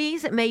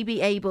employees may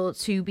be able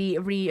to be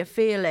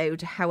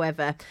re-furloughed,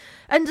 however.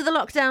 Under the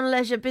lockdown,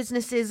 leisure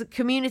businesses,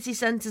 community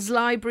centres,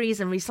 libraries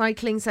and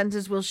recycling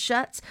centres will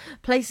shut.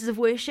 Places of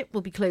worship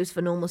will be closed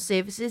for normal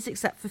services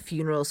except for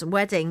funerals and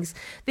weddings.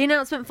 The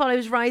announcement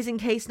follows rising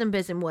case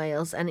numbers in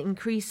Wales and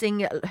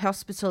increasing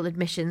hospital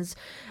admissions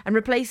and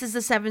replaces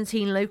the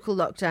 17 local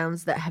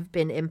lockdowns that have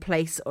been in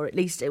place, or at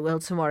least it will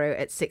tomorrow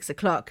at 6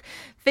 o'clock.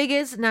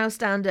 Figures now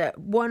stand at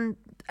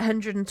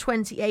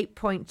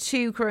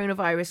 128.2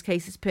 coronavirus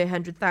cases per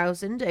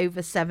 100,000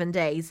 over 7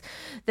 days.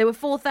 There were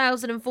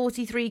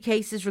 4,043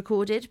 cases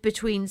recorded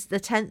between the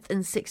 10th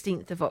and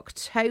 16th of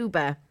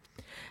October.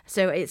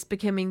 So it's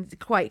becoming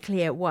quite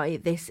clear why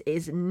this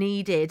is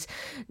needed.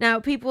 Now,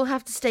 people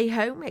have to stay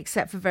home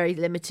except for very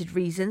limited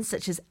reasons,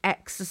 such as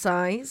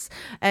exercise.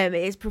 It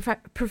is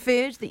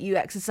preferred that you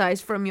exercise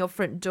from your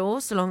front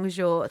door, so long as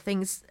your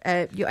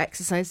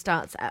exercise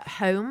starts at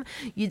home.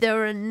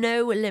 There are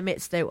no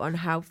limits, though, on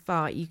how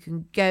far you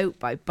can go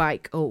by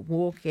bike or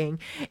walking.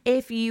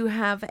 If you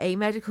have a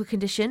medical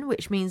condition,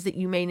 which means that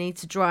you may need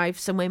to drive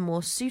somewhere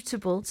more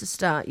suitable to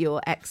start your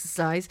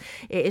exercise,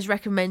 it is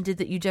recommended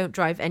that you don't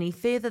drive any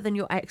further than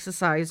your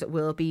exercise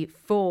will be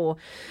for.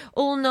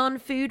 All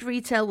non-food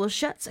retail will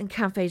shut and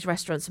cafes,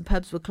 restaurants and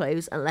pubs will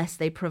close unless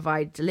they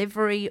provide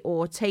delivery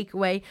or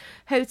takeaway.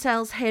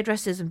 Hotels,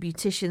 hairdressers and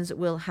beauticians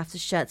will have to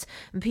shut,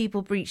 and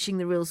people breaching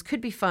the rules could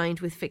be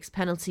fined with fixed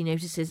penalty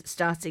notices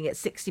starting at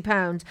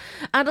 £60.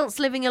 Adults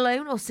living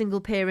alone or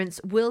single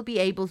parents will be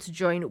able to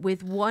join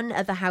with one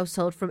other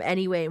household from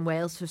anywhere in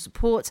Wales for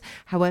support.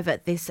 However,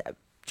 this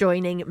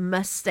joining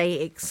must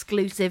stay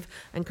exclusive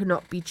and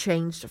cannot be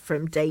changed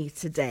from day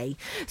to day.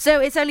 So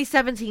it's only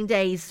 17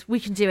 days. We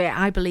can do it.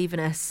 I believe in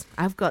us.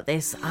 I've got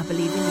this. I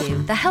believe in you.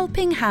 The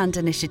Helping Hand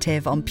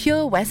initiative on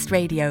Pure West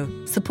Radio,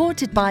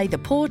 supported by the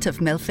Port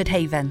of Milford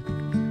Haven.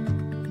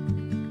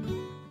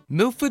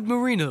 Milford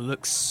Marina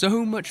looks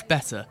so much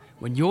better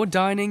when you're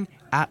dining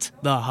at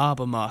the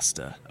Harbour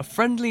Master, a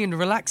friendly and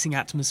relaxing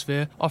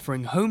atmosphere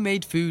offering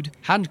homemade food,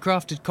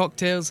 handcrafted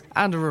cocktails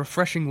and a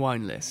refreshing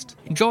wine list.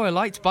 Enjoy a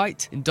light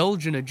bite,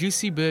 indulge in a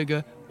juicy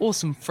burger or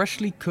some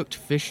freshly cooked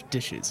fish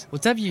dishes.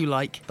 Whatever you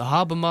like, the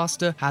Harbour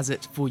Master has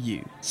it for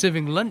you.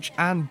 Serving lunch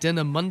and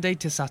dinner Monday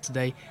to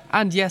Saturday,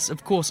 and yes,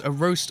 of course, a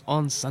roast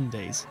on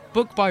Sundays.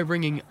 Book by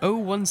ringing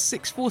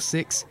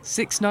 01646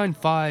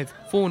 695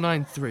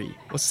 493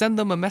 or send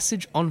them a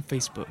message on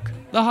Facebook.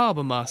 The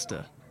Harbour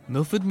Master,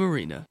 Milford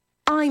Marina.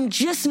 I'm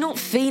just not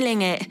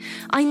feeling it.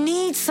 I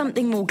need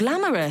something more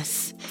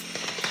glamorous.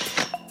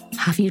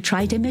 Have you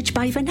tried Image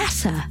by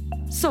Vanessa?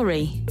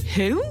 Sorry,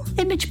 who?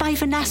 Image by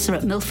Vanessa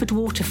at Milford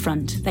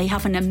Waterfront. They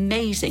have an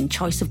amazing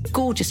choice of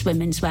gorgeous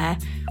women's wear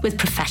with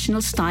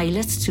professional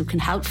stylists who can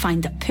help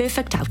find the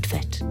perfect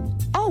outfit.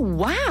 Oh,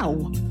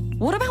 wow.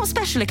 What about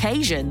special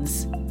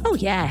occasions? Oh,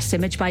 yes.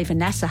 Image by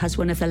Vanessa has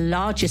one of the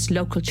largest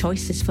local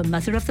choices for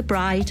Mother of the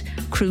Bride,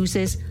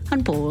 cruises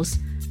and balls.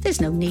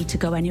 There's no need to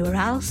go anywhere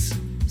else.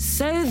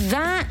 So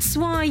that's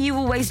why you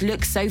always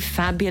look so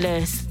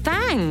fabulous.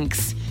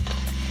 Thanks.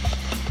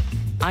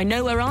 I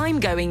know where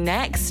I'm going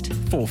next.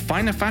 For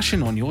finer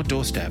fashion on your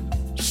doorstep,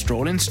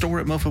 stroll in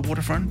store at Milford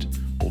Waterfront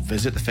or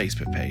visit the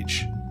Facebook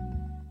page.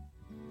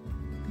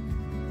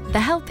 The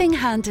Helping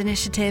Hand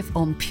initiative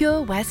on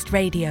Pure West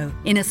Radio,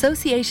 in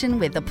association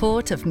with the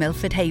Port of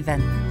Milford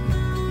Haven.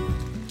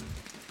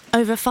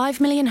 Over 5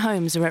 million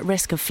homes are at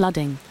risk of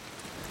flooding,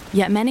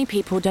 yet many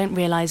people don't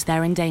realise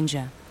they're in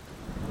danger.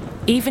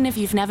 Even if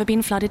you've never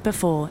been flooded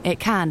before, it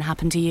can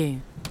happen to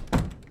you.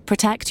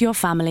 Protect your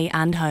family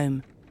and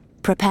home.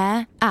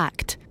 Prepare,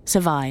 act,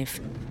 survive.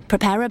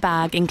 Prepare a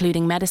bag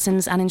including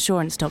medicines and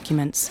insurance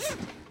documents.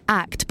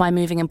 Act by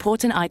moving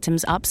important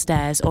items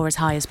upstairs or as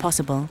high as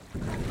possible.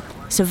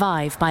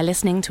 Survive by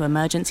listening to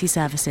emergency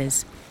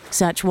services.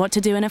 Search what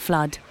to do in a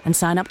flood and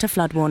sign up to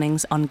flood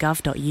warnings on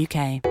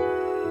gov.uk.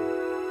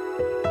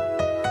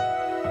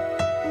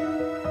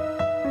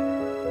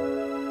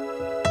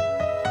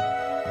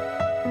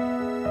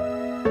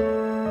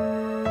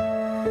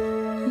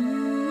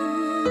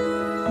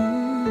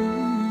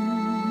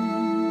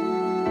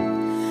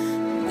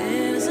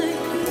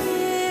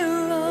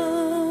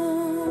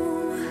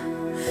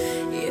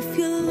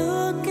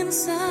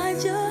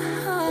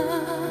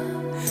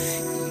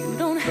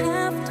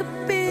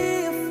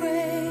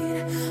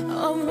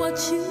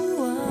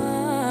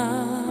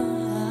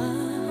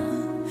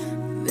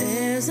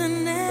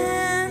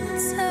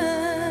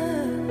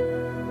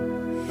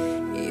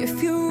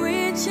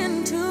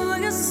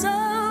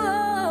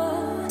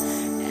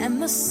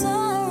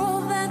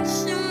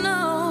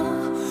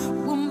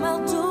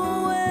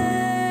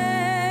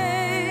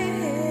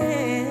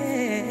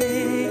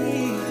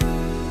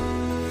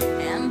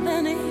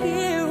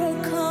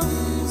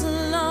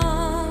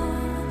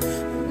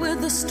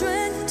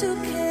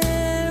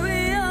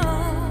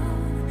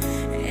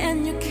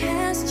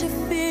 cast your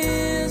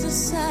fears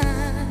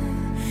aside,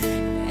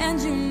 and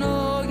you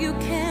know you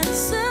can't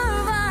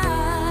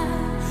survive.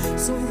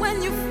 So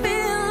when you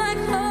feel like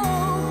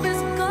hope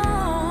is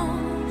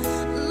gone,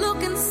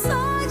 look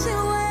inside you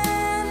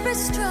and be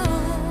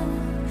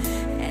strong,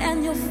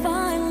 and you'll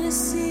finally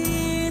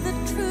see the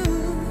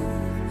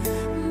truth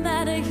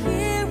that a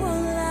hero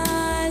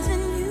lies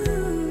in you.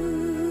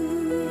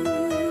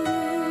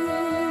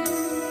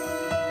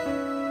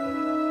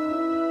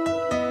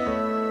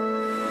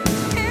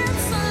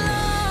 It's a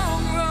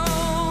long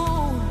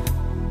road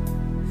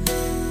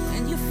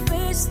when you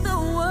face the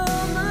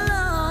world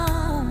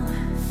alone.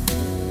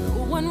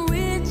 No one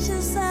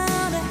reaches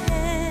out a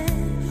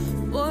hand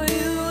for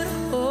you to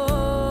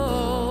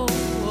hold.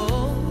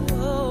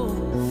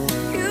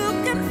 You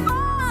can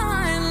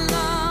find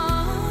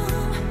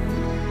love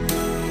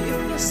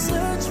if you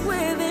search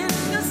within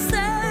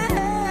yourself,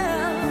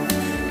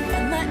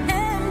 and the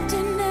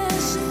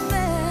emptiness you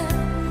felt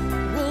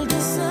will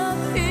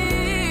disappear.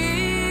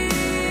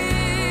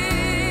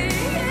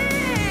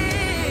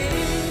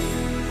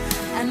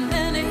 And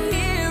then a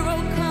hero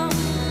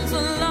comes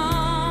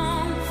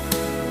along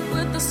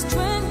with the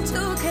strength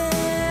to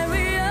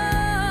carry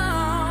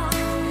on,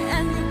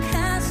 and you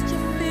cast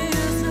your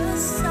fears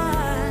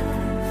aside,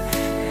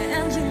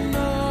 and you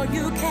know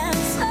you can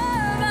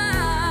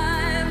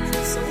survive.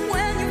 So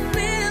when you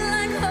feel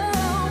like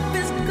hope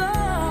is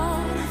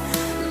gone,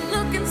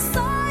 look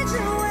inside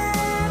you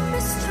and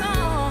be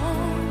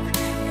strong,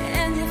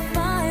 and you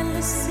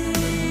finally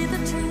see the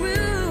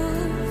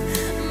truth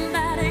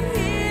that a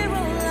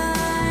hero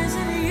lies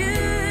in you.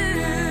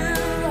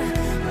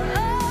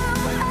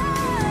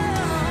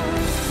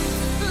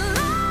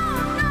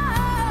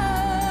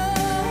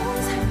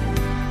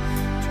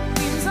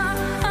 Dreams are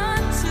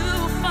hard to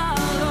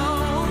follow,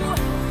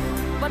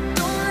 but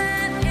don't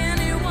let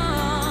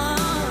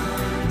anyone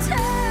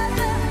tear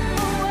them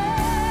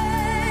away.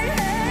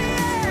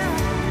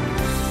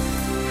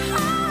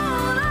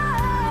 Hold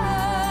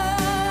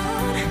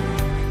on,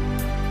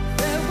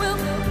 there will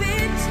be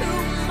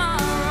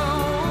tomorrow.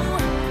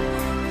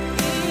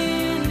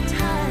 In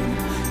time,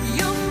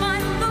 you'll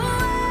find the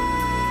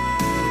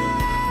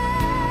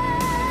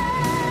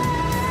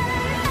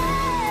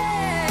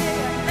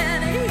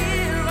and a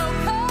hero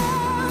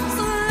comes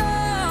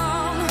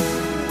along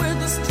with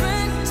the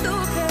strength to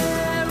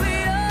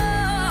carry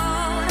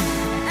on,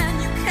 and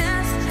you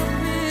cast your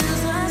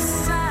fears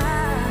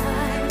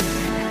aside,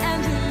 and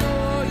you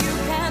know you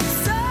can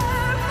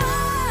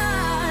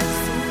survive.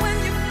 So when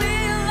you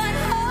feel like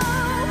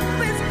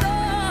hope is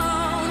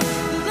gone,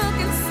 look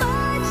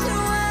inside you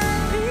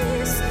and be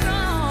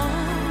strong,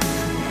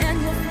 and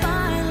you'll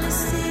finally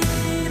see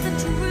the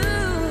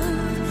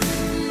truth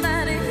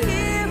that a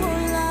hero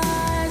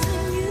lies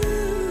in you.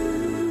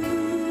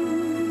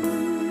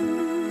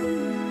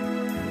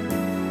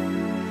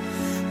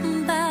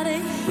 That a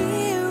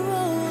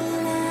hero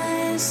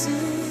lies in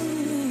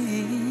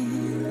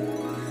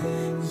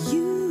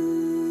you.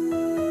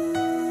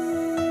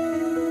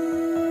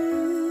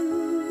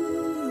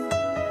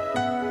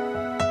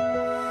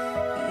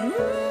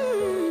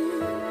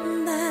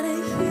 That a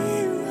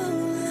hero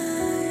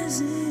lies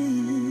in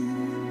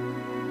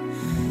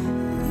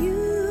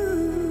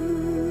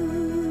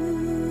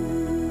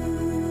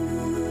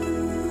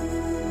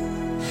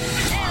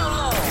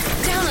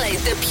Download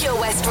the Pure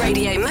West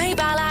Radio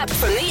mobile app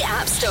from the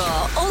App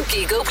Store or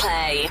Google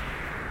Play.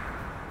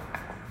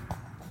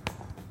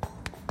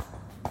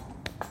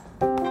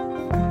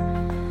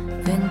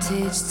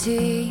 Vintage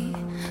tea,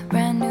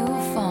 brand new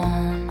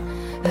phone,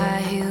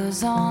 high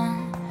heels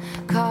on,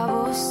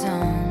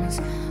 cobblestones.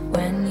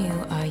 When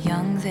you are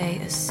young, they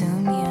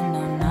assume you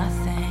know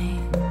nothing.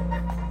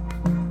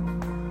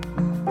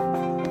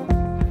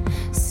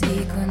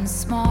 Sequin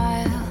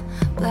smile,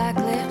 black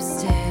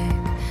lipstick,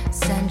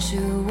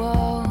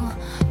 sensual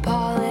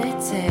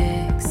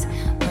politics.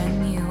 When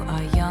you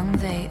are young,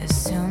 they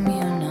assume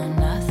you know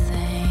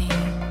nothing.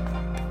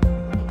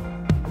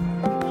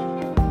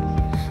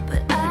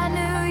 But I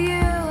knew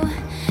you,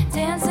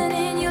 dancing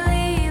in your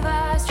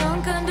Levi's,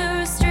 drunk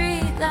under a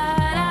street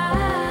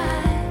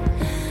light.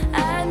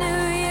 I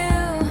knew you,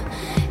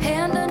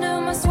 hand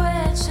under my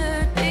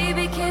sweatshirt,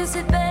 baby, kiss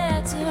it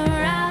better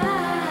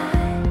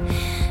right.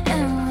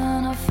 And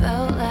when I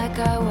felt like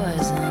I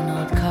was an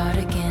old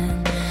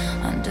cardigan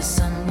under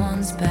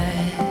someone's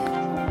bed,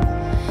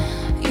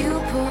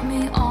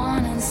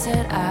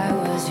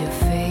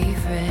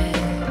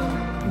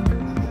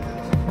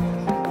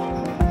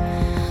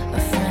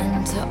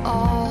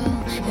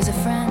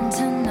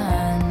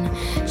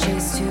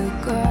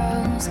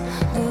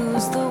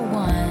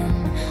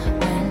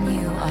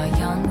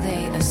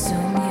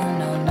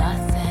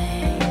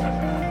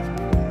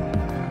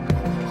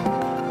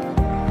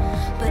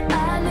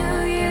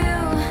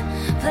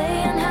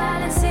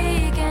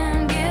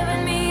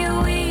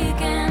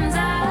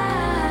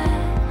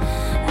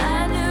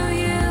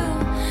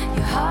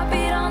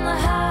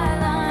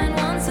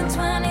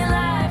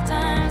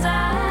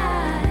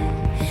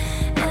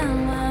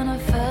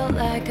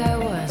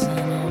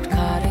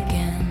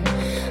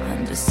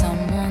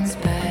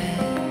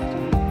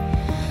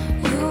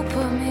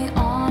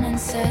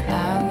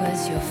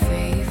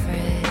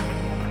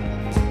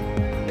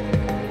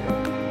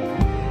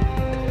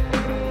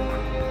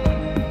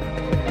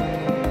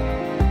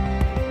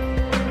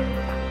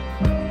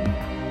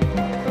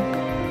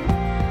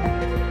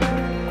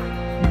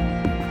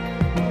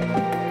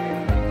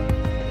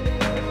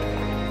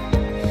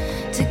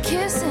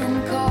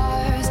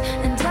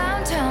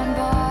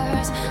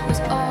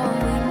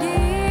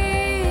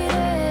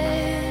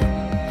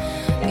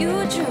 You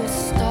drew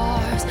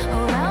stars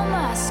around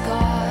my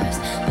scars,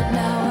 but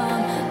now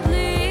I'm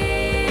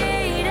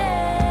bleeding.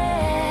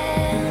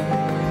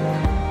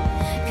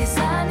 'Cause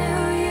I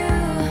knew you,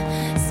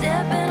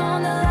 stepping on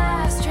the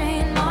last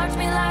train, marked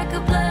me like a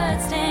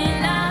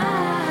bloodstain.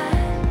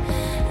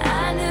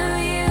 I knew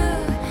you,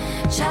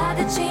 tried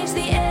to change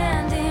the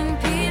ending,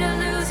 Peter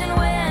losing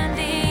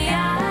Wendy.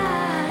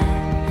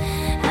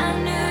 I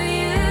knew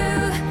you,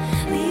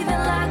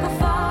 leaving like a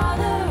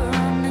father,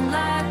 running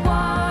like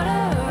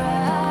water.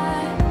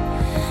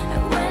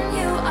 When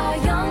you are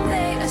young,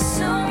 they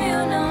assume you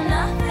know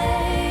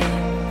nothing,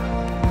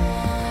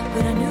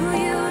 but I knew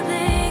you'd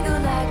linger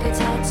like a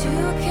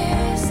tattoo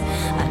kiss.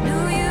 I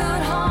knew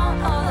you'd haunt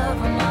all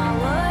over my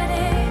what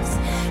ifs.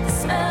 The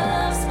smell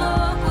of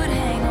smoke would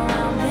hang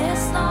around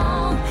this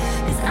long,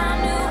 'cause I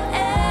knew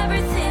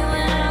everything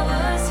when I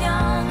was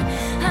young.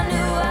 I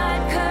knew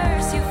I'd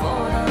curse you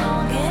for the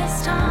longest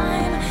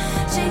time,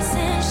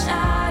 chasing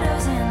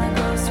shadows in the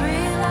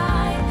grocery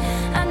line.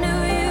 I knew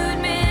you'd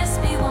miss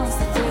me once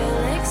the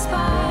thrill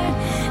expired,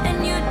 and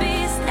you'd be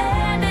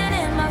standing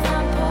in my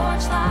front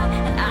porch light,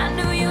 and I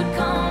knew you'd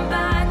come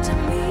back to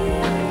me.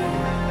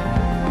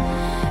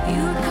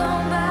 You'd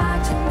come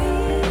back to me,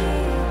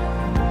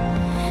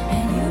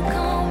 and you'd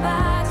come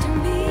back to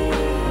me,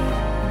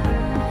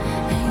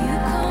 and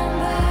you'd come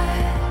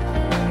back.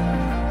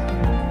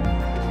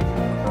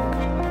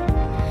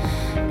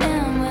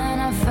 And when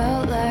I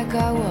felt like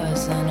I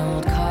was an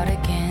old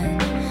cardigan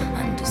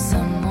under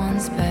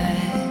someone's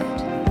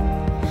bed,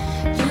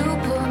 you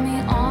put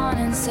me on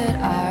and said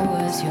I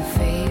was your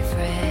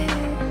favorite.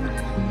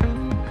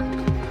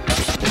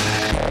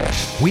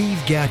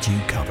 We've got you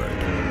covered.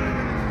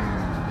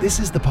 This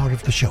is the part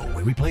of the show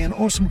where we play an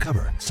awesome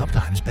cover,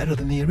 sometimes better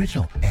than the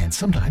original, and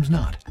sometimes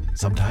not.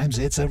 Sometimes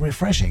it's a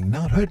refreshing,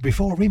 not heard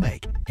before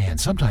remake, and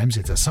sometimes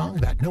it's a song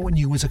that no one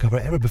knew was a cover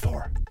ever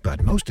before.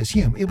 But most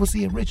assume it was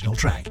the original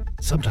track.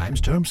 Sometimes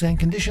terms and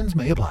conditions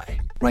may apply.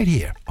 Right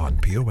here on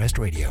Pure West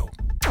Radio.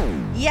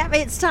 Yep,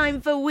 it's time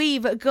for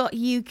We've Got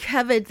You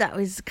Covered. That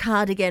was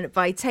Cardigan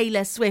by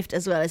Taylor Swift,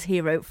 as well as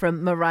Hero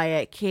from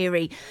Mariah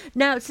Carey.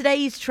 Now,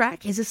 today's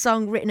track is a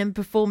song written and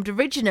performed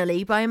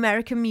originally by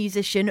American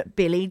musician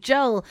Billy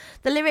Joel.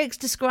 The lyrics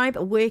describe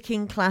a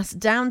working-class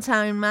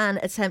downtown man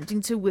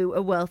attempting to woo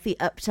a wealthy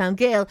uptown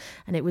girl,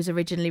 and it was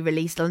originally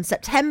released on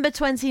September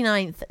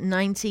 29th,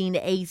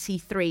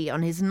 1983,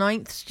 on his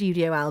 9th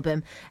studio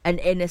album, An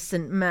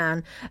Innocent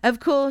Man. Of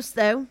course,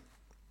 though,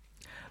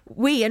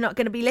 we are not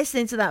going to be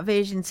listening to that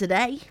version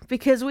today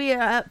because we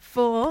are up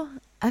for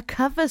a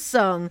cover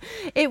song.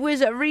 It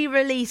was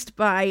re-released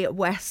by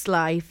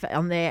Westlife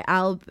on their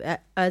album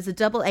as a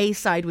double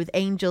A-side with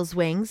Angel's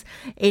Wings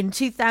in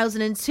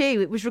 2002.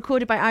 It was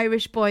recorded by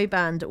Irish boy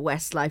band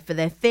Westlife for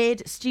their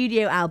third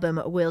studio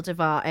album, World of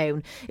Our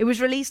Own. It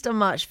was released on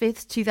March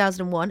 5th,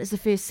 2001 as the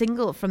first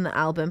single from the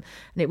album,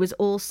 and it was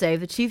also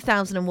the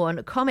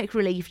 2001 Comic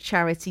Relief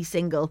charity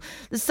single.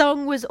 The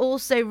song was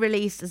also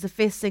released as the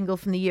fifth single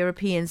from the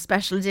European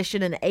Special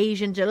Edition and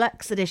Asian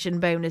Deluxe Edition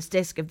bonus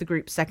disc of the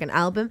group's second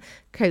album,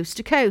 Coast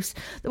to Coast.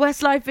 The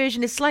Westlife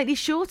version is slightly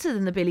shorter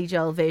than the Billy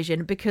Joel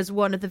version because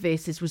one of the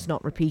verses was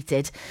not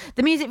repeated.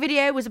 The music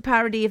video was a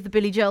parody of the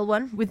Billy Joel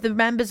one, with the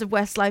members of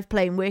Westlife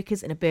playing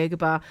workers in a burger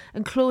bar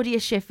and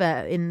Claudia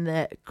Schiffer in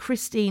the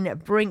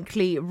Christine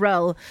Brinkley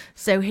role.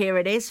 So here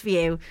it is for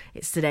you.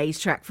 It's today's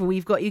track for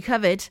We've Got You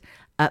Covered,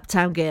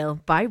 Uptown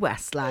Girl by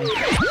Westlife.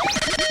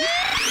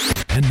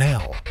 And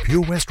now,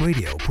 Pure West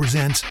Radio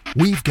presents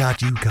We've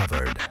Got You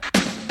Covered.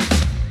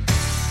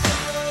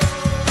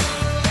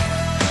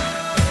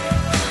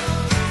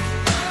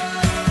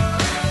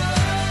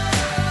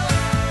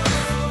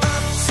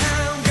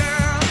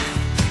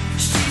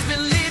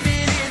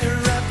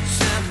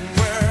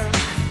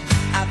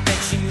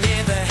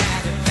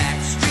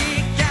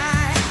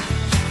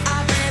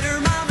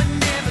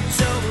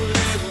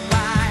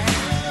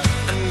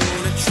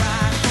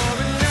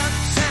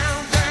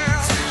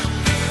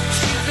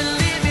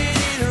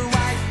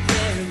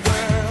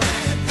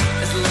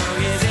 As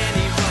long as any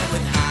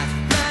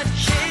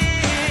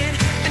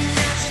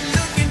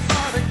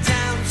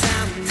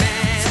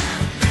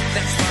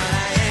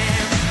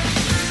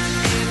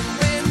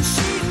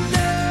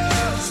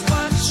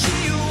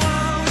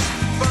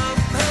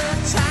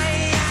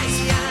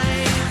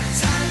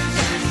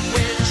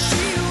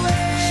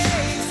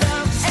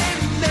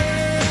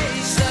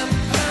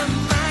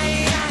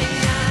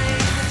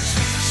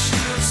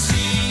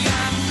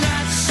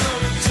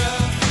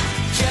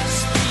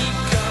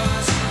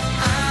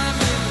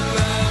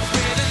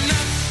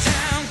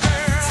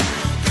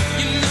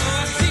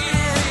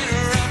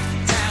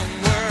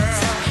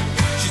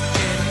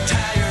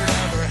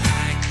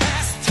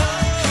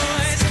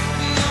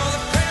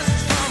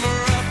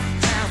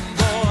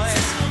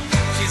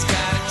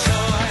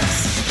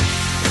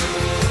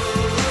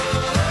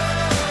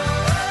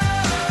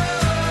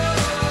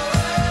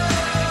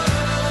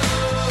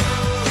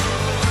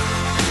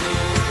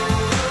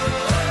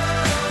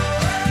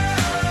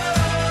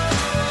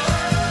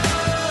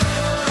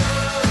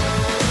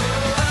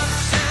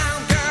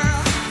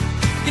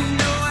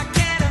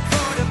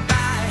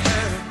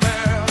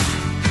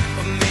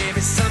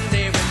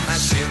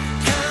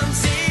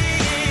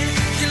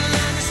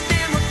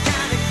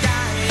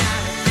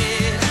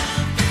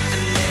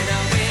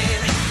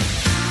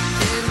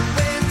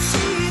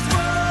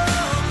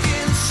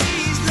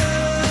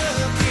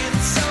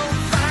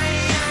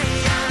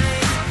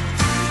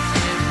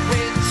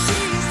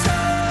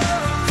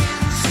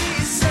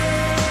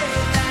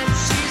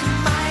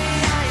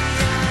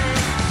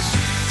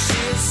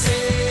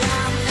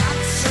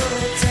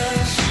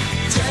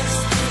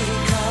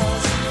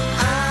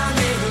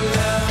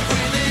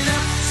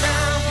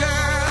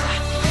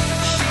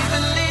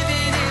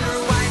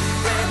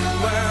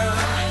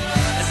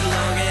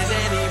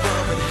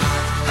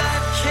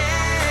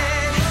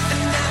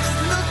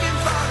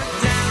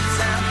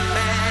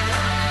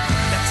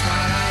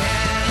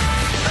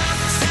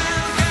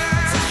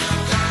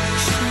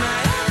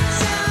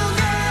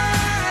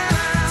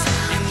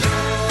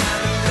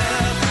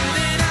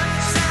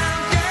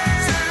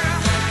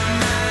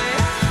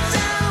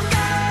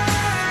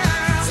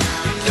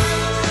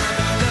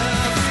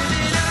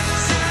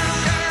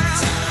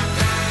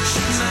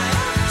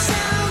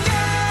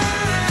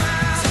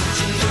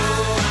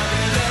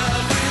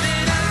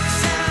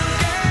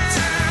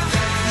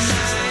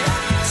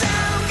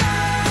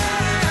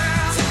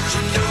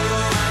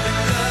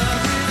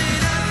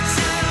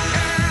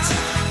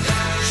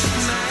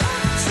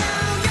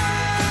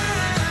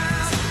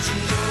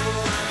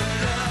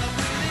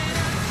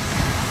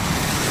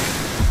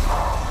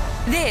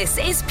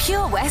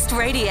Pure West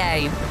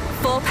Radio.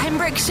 For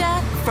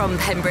Pembrokeshire, from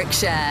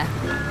Pembrokeshire.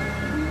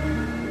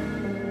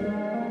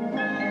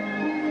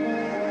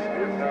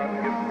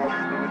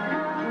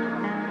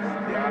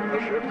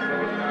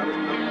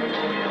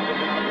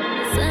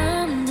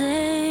 Some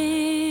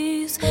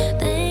days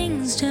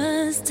things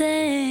just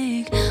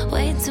take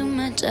way too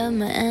much of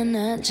my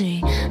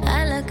energy.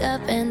 I look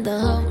up and the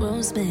whole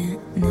room's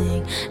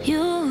spinning.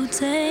 You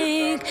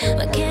take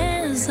my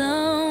cares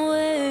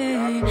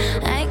away.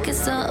 I get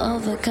so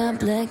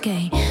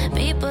overcomplicate.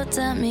 People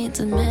tell me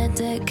to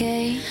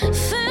medicate.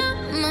 Feel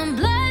my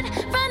blood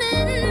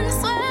running,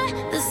 swear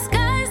the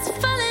sky's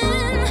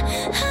falling.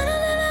 How do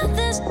I love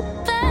this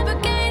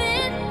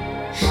fabricated?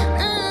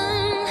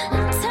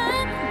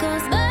 Time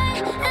goes by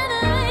and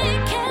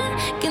I can't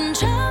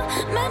control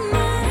my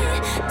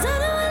mind. Don't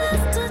know what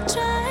else to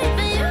try,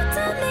 but you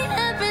tell me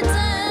every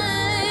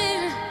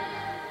time.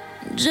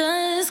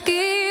 Just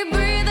keep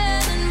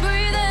breathing and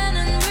breathing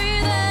and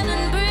breathing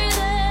and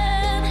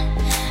breathing.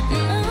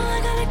 No, I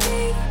gotta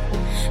keep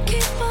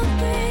on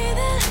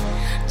breathing.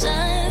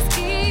 Just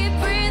keep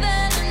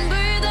breathing and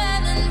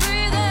breathing and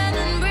breathing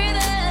and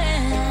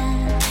breathing.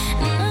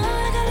 No,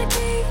 I gotta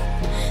keep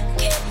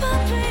on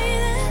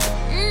breathing.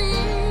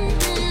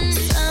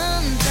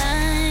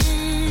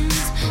 Sometimes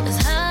it's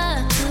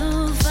hard to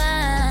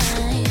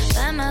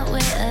find my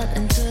way up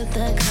into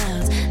the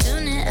clouds.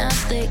 Tuning out,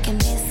 they can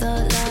be so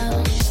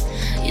loud.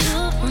 You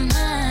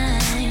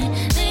remind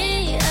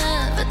me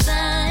of a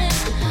time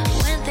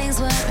when things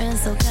weren't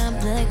so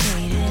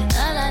complicated.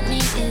 All I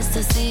need is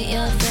to see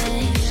your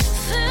face.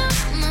 Feel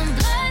my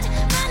blood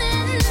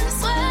running,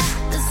 swear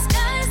the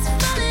sky's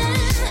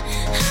falling.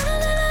 How do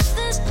I love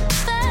this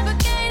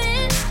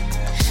fabricated?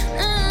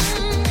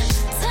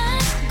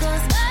 Time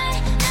goes by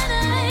and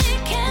I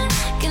can't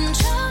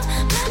control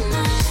my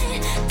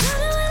mind. Don't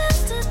know what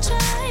else to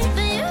try,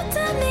 but you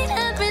tell me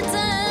every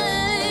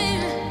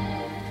time.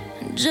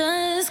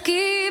 Just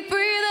keep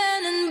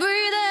breathing and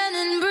breathing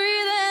and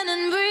breathing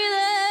and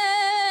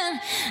breathing.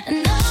 And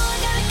now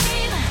I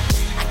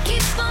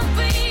keep on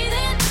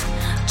breathing.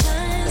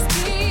 Just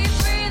keep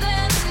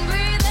breathing and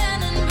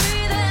breathing and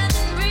breathing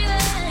and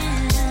breathing.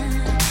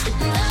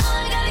 And now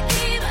I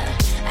keep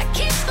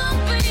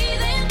on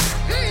breathing.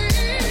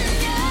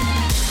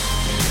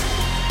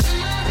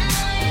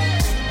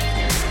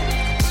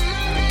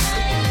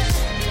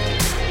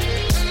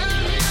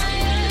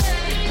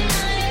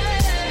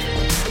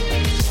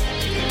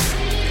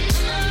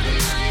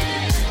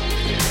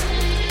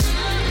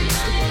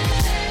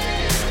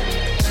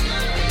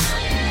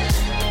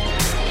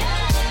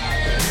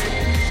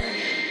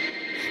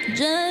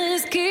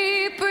 Just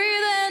keep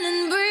breathing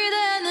and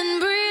breathing and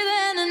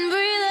breathing and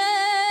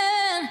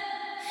breathing.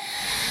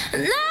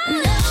 No,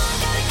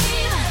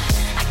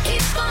 I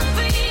keep on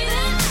breathing.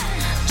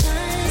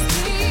 Just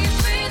keep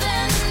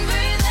breathing and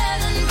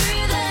breathing and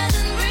breathing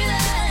and breathing. No,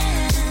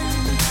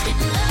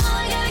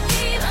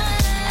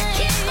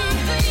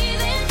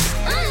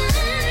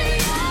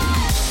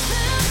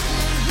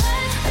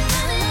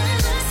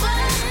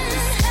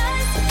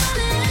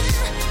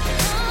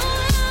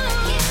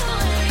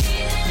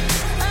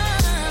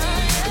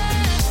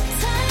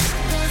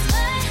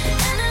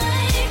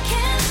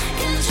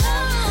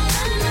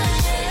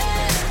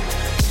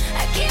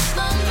 I keep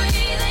on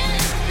breathing.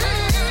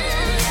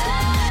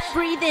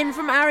 Breathe In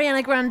from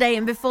Ariana Grande,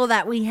 and before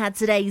that we had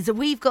today's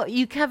We've Got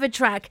You Covered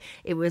track.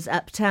 It was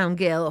Uptown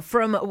Girl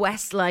from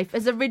Westlife,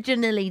 as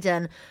originally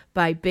done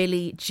by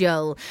Billy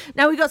Joel.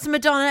 Now we got some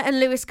Madonna and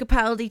Lewis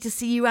Capaldi to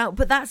see you out,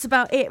 but that's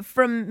about it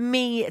from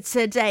me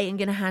today. I'm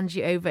going to hand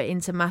you over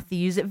into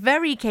Matthew's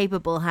very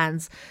capable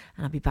hands,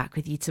 and I'll be back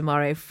with you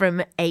tomorrow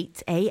from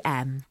 8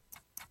 a.m.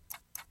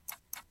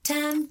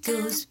 Time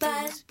goes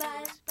by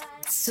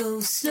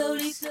so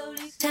slowly.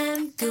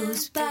 Time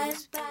goes by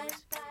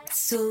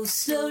so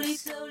slowly.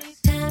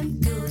 Time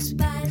goes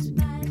by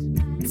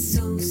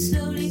so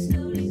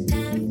slowly.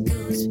 Time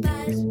goes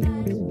by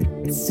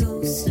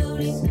so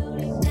slowly.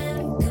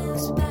 Time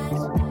goes by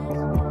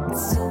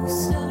so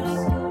slowly.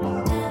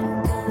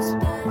 Time goes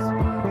by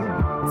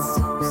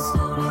so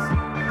slowly.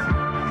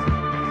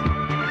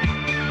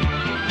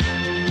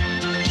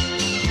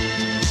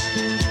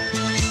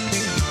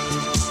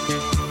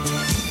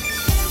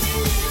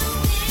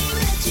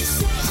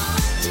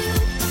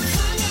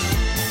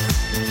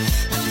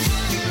 I'm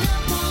hanging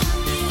up on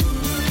you,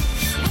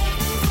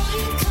 waiting for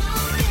your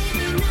call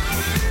every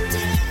night.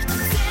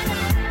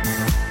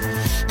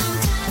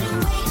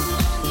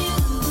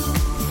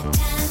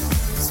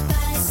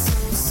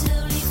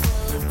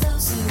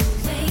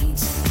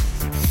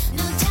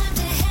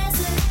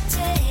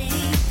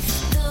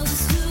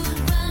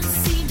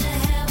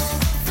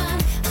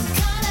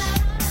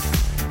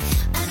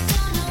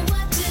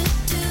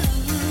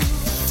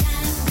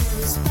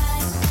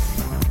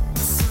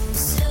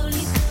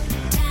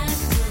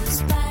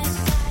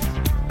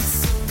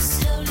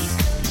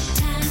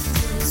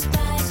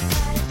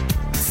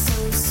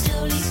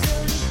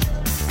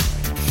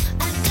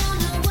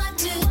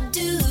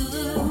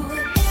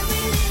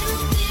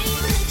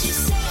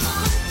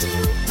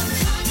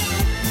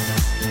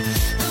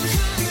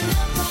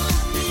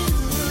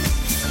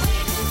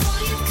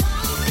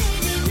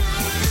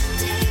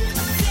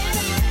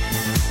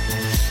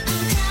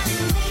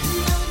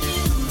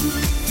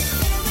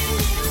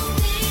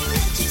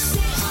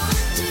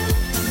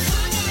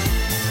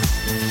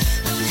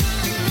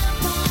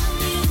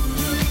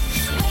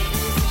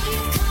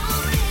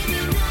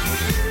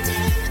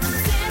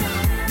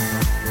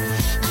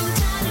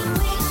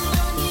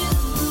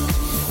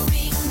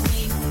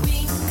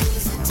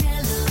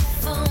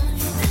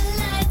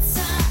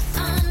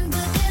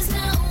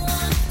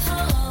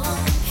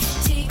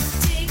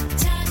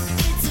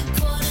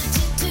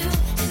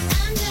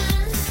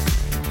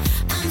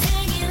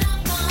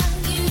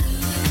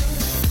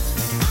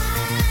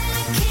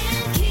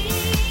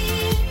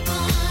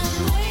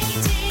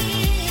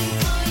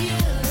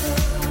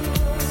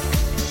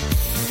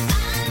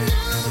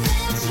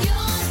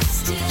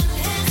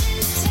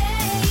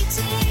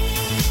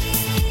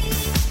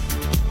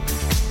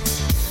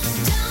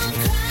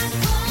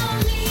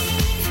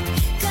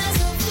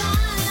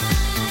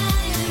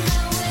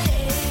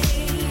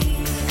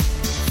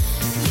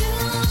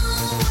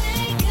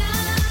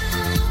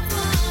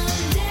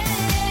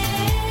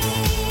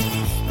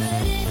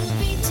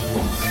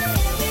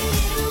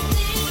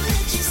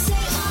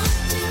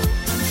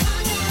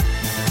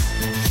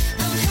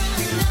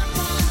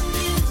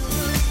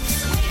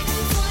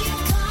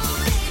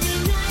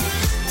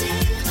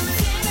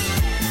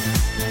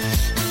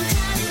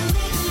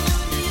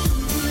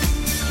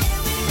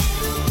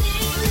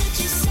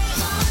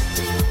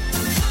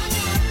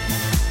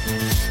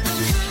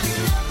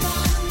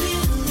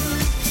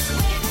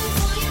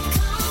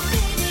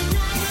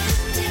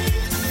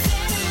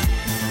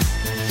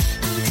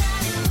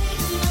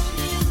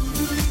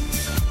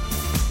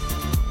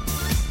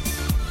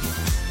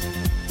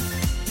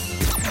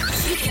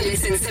 can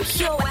listen to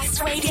Pure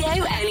West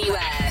Radio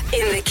anywhere.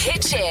 In the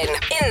kitchen,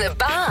 in the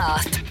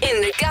bath,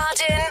 in the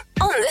garden,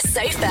 on the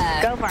sofa.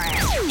 Go for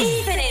it.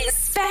 Even in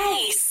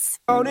space.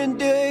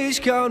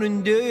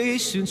 Counting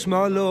days since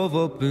my love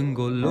up and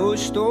got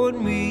lost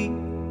on me.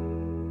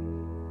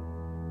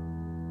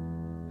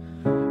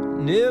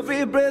 And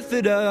every breath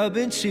that I've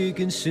been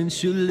taking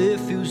since you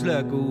left feels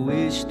like a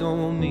waste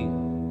on me.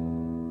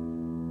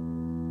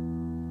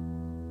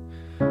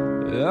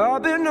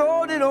 I've been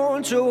holding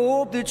on to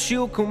hope that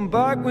you'll come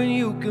back when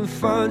you can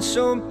find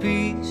some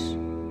peace.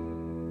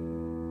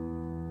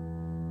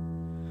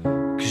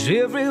 'Cause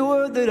every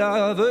word that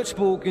I've heard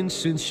spoken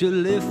since you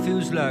left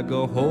feels like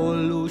a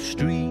hollow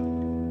street.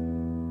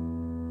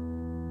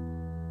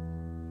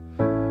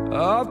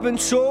 I've been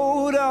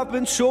told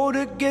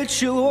to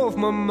get you off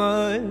my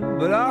mind,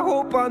 but I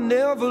hope I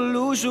never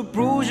lose the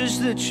bruises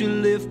that you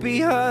left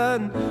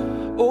behind.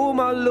 Oh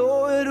my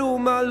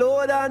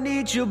Lord, I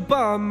need you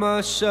by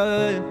my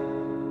side.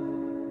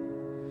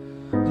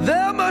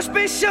 There must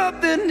be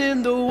something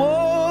in the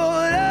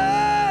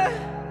water,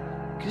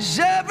 'cause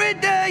every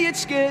day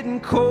it's getting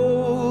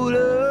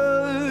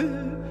colder.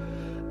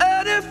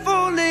 And if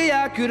only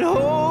I could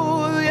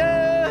hold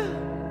you,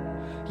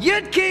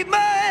 you'd keep my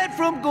head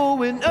from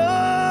going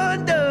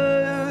under.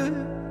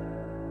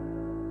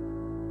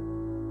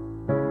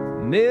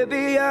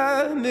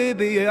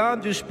 Maybe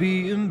I'm just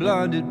being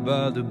blinded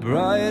by the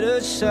brighter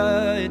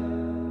side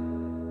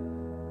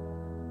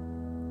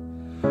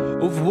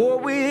of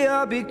what we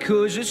are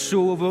because it's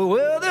over.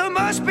 Well, there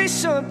must be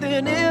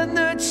something in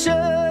the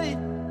tide.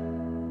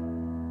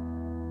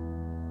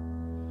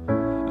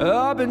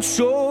 I've been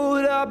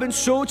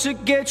told to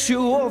get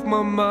you off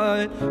my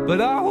mind, but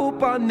I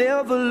hope I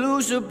never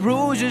lose the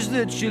bruises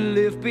that you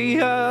left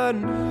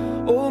behind.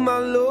 Oh my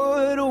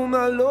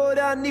Lord,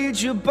 I need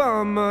you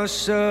by my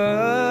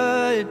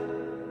side.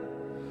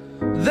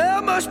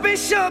 There must be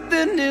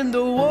something in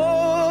the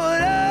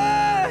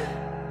water,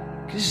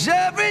 'cause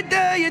every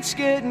day it's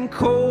getting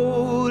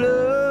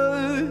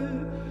colder.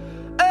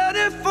 And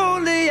if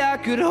only I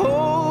could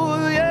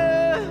hold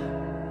you,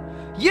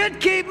 you'd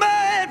keep my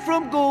head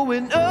from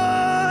going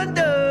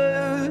under.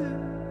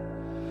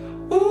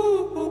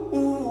 Ooh, ooh,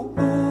 ooh,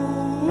 ooh,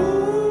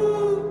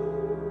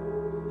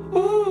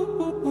 ooh,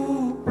 ooh,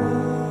 ooh,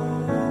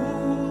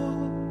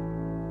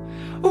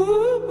 ooh,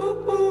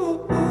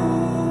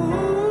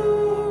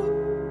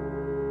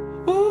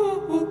 ooh,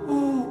 ooh,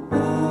 ooh.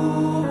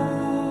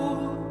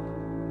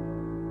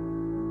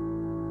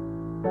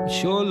 It's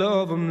your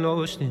love I'm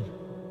lost in.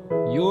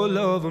 Your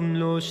love I'm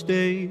lost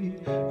in,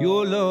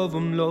 your love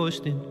I'm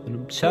lost in, and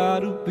I'm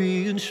tired of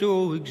being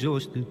so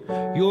exhausted.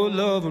 Your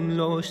love I'm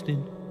lost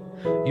in,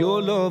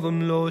 your love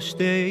I'm lost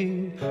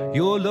in,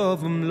 your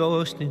love I'm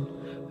lost in.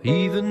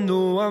 Even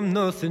though I'm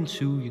nothing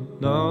to you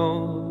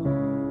now,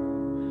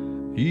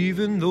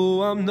 even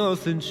though I'm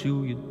nothing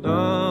to you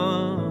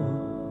now,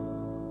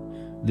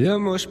 there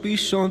must be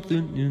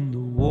something in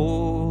the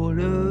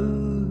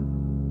water,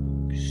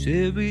 'cause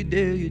every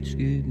day it's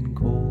getting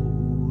colder.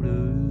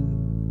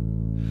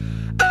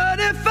 And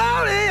if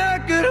only I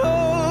could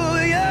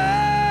hold you,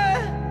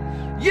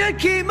 you'd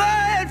keep my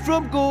head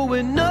from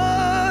going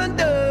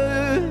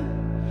under.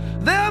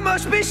 There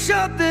must be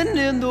something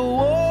in the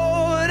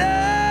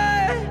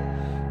water,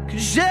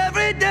 'cause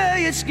every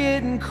day it's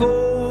getting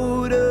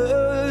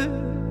colder.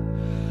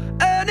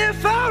 And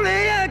if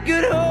only I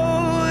could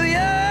hold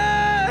you,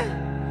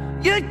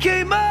 you'd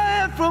keep my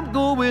head from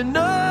going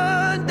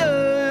under.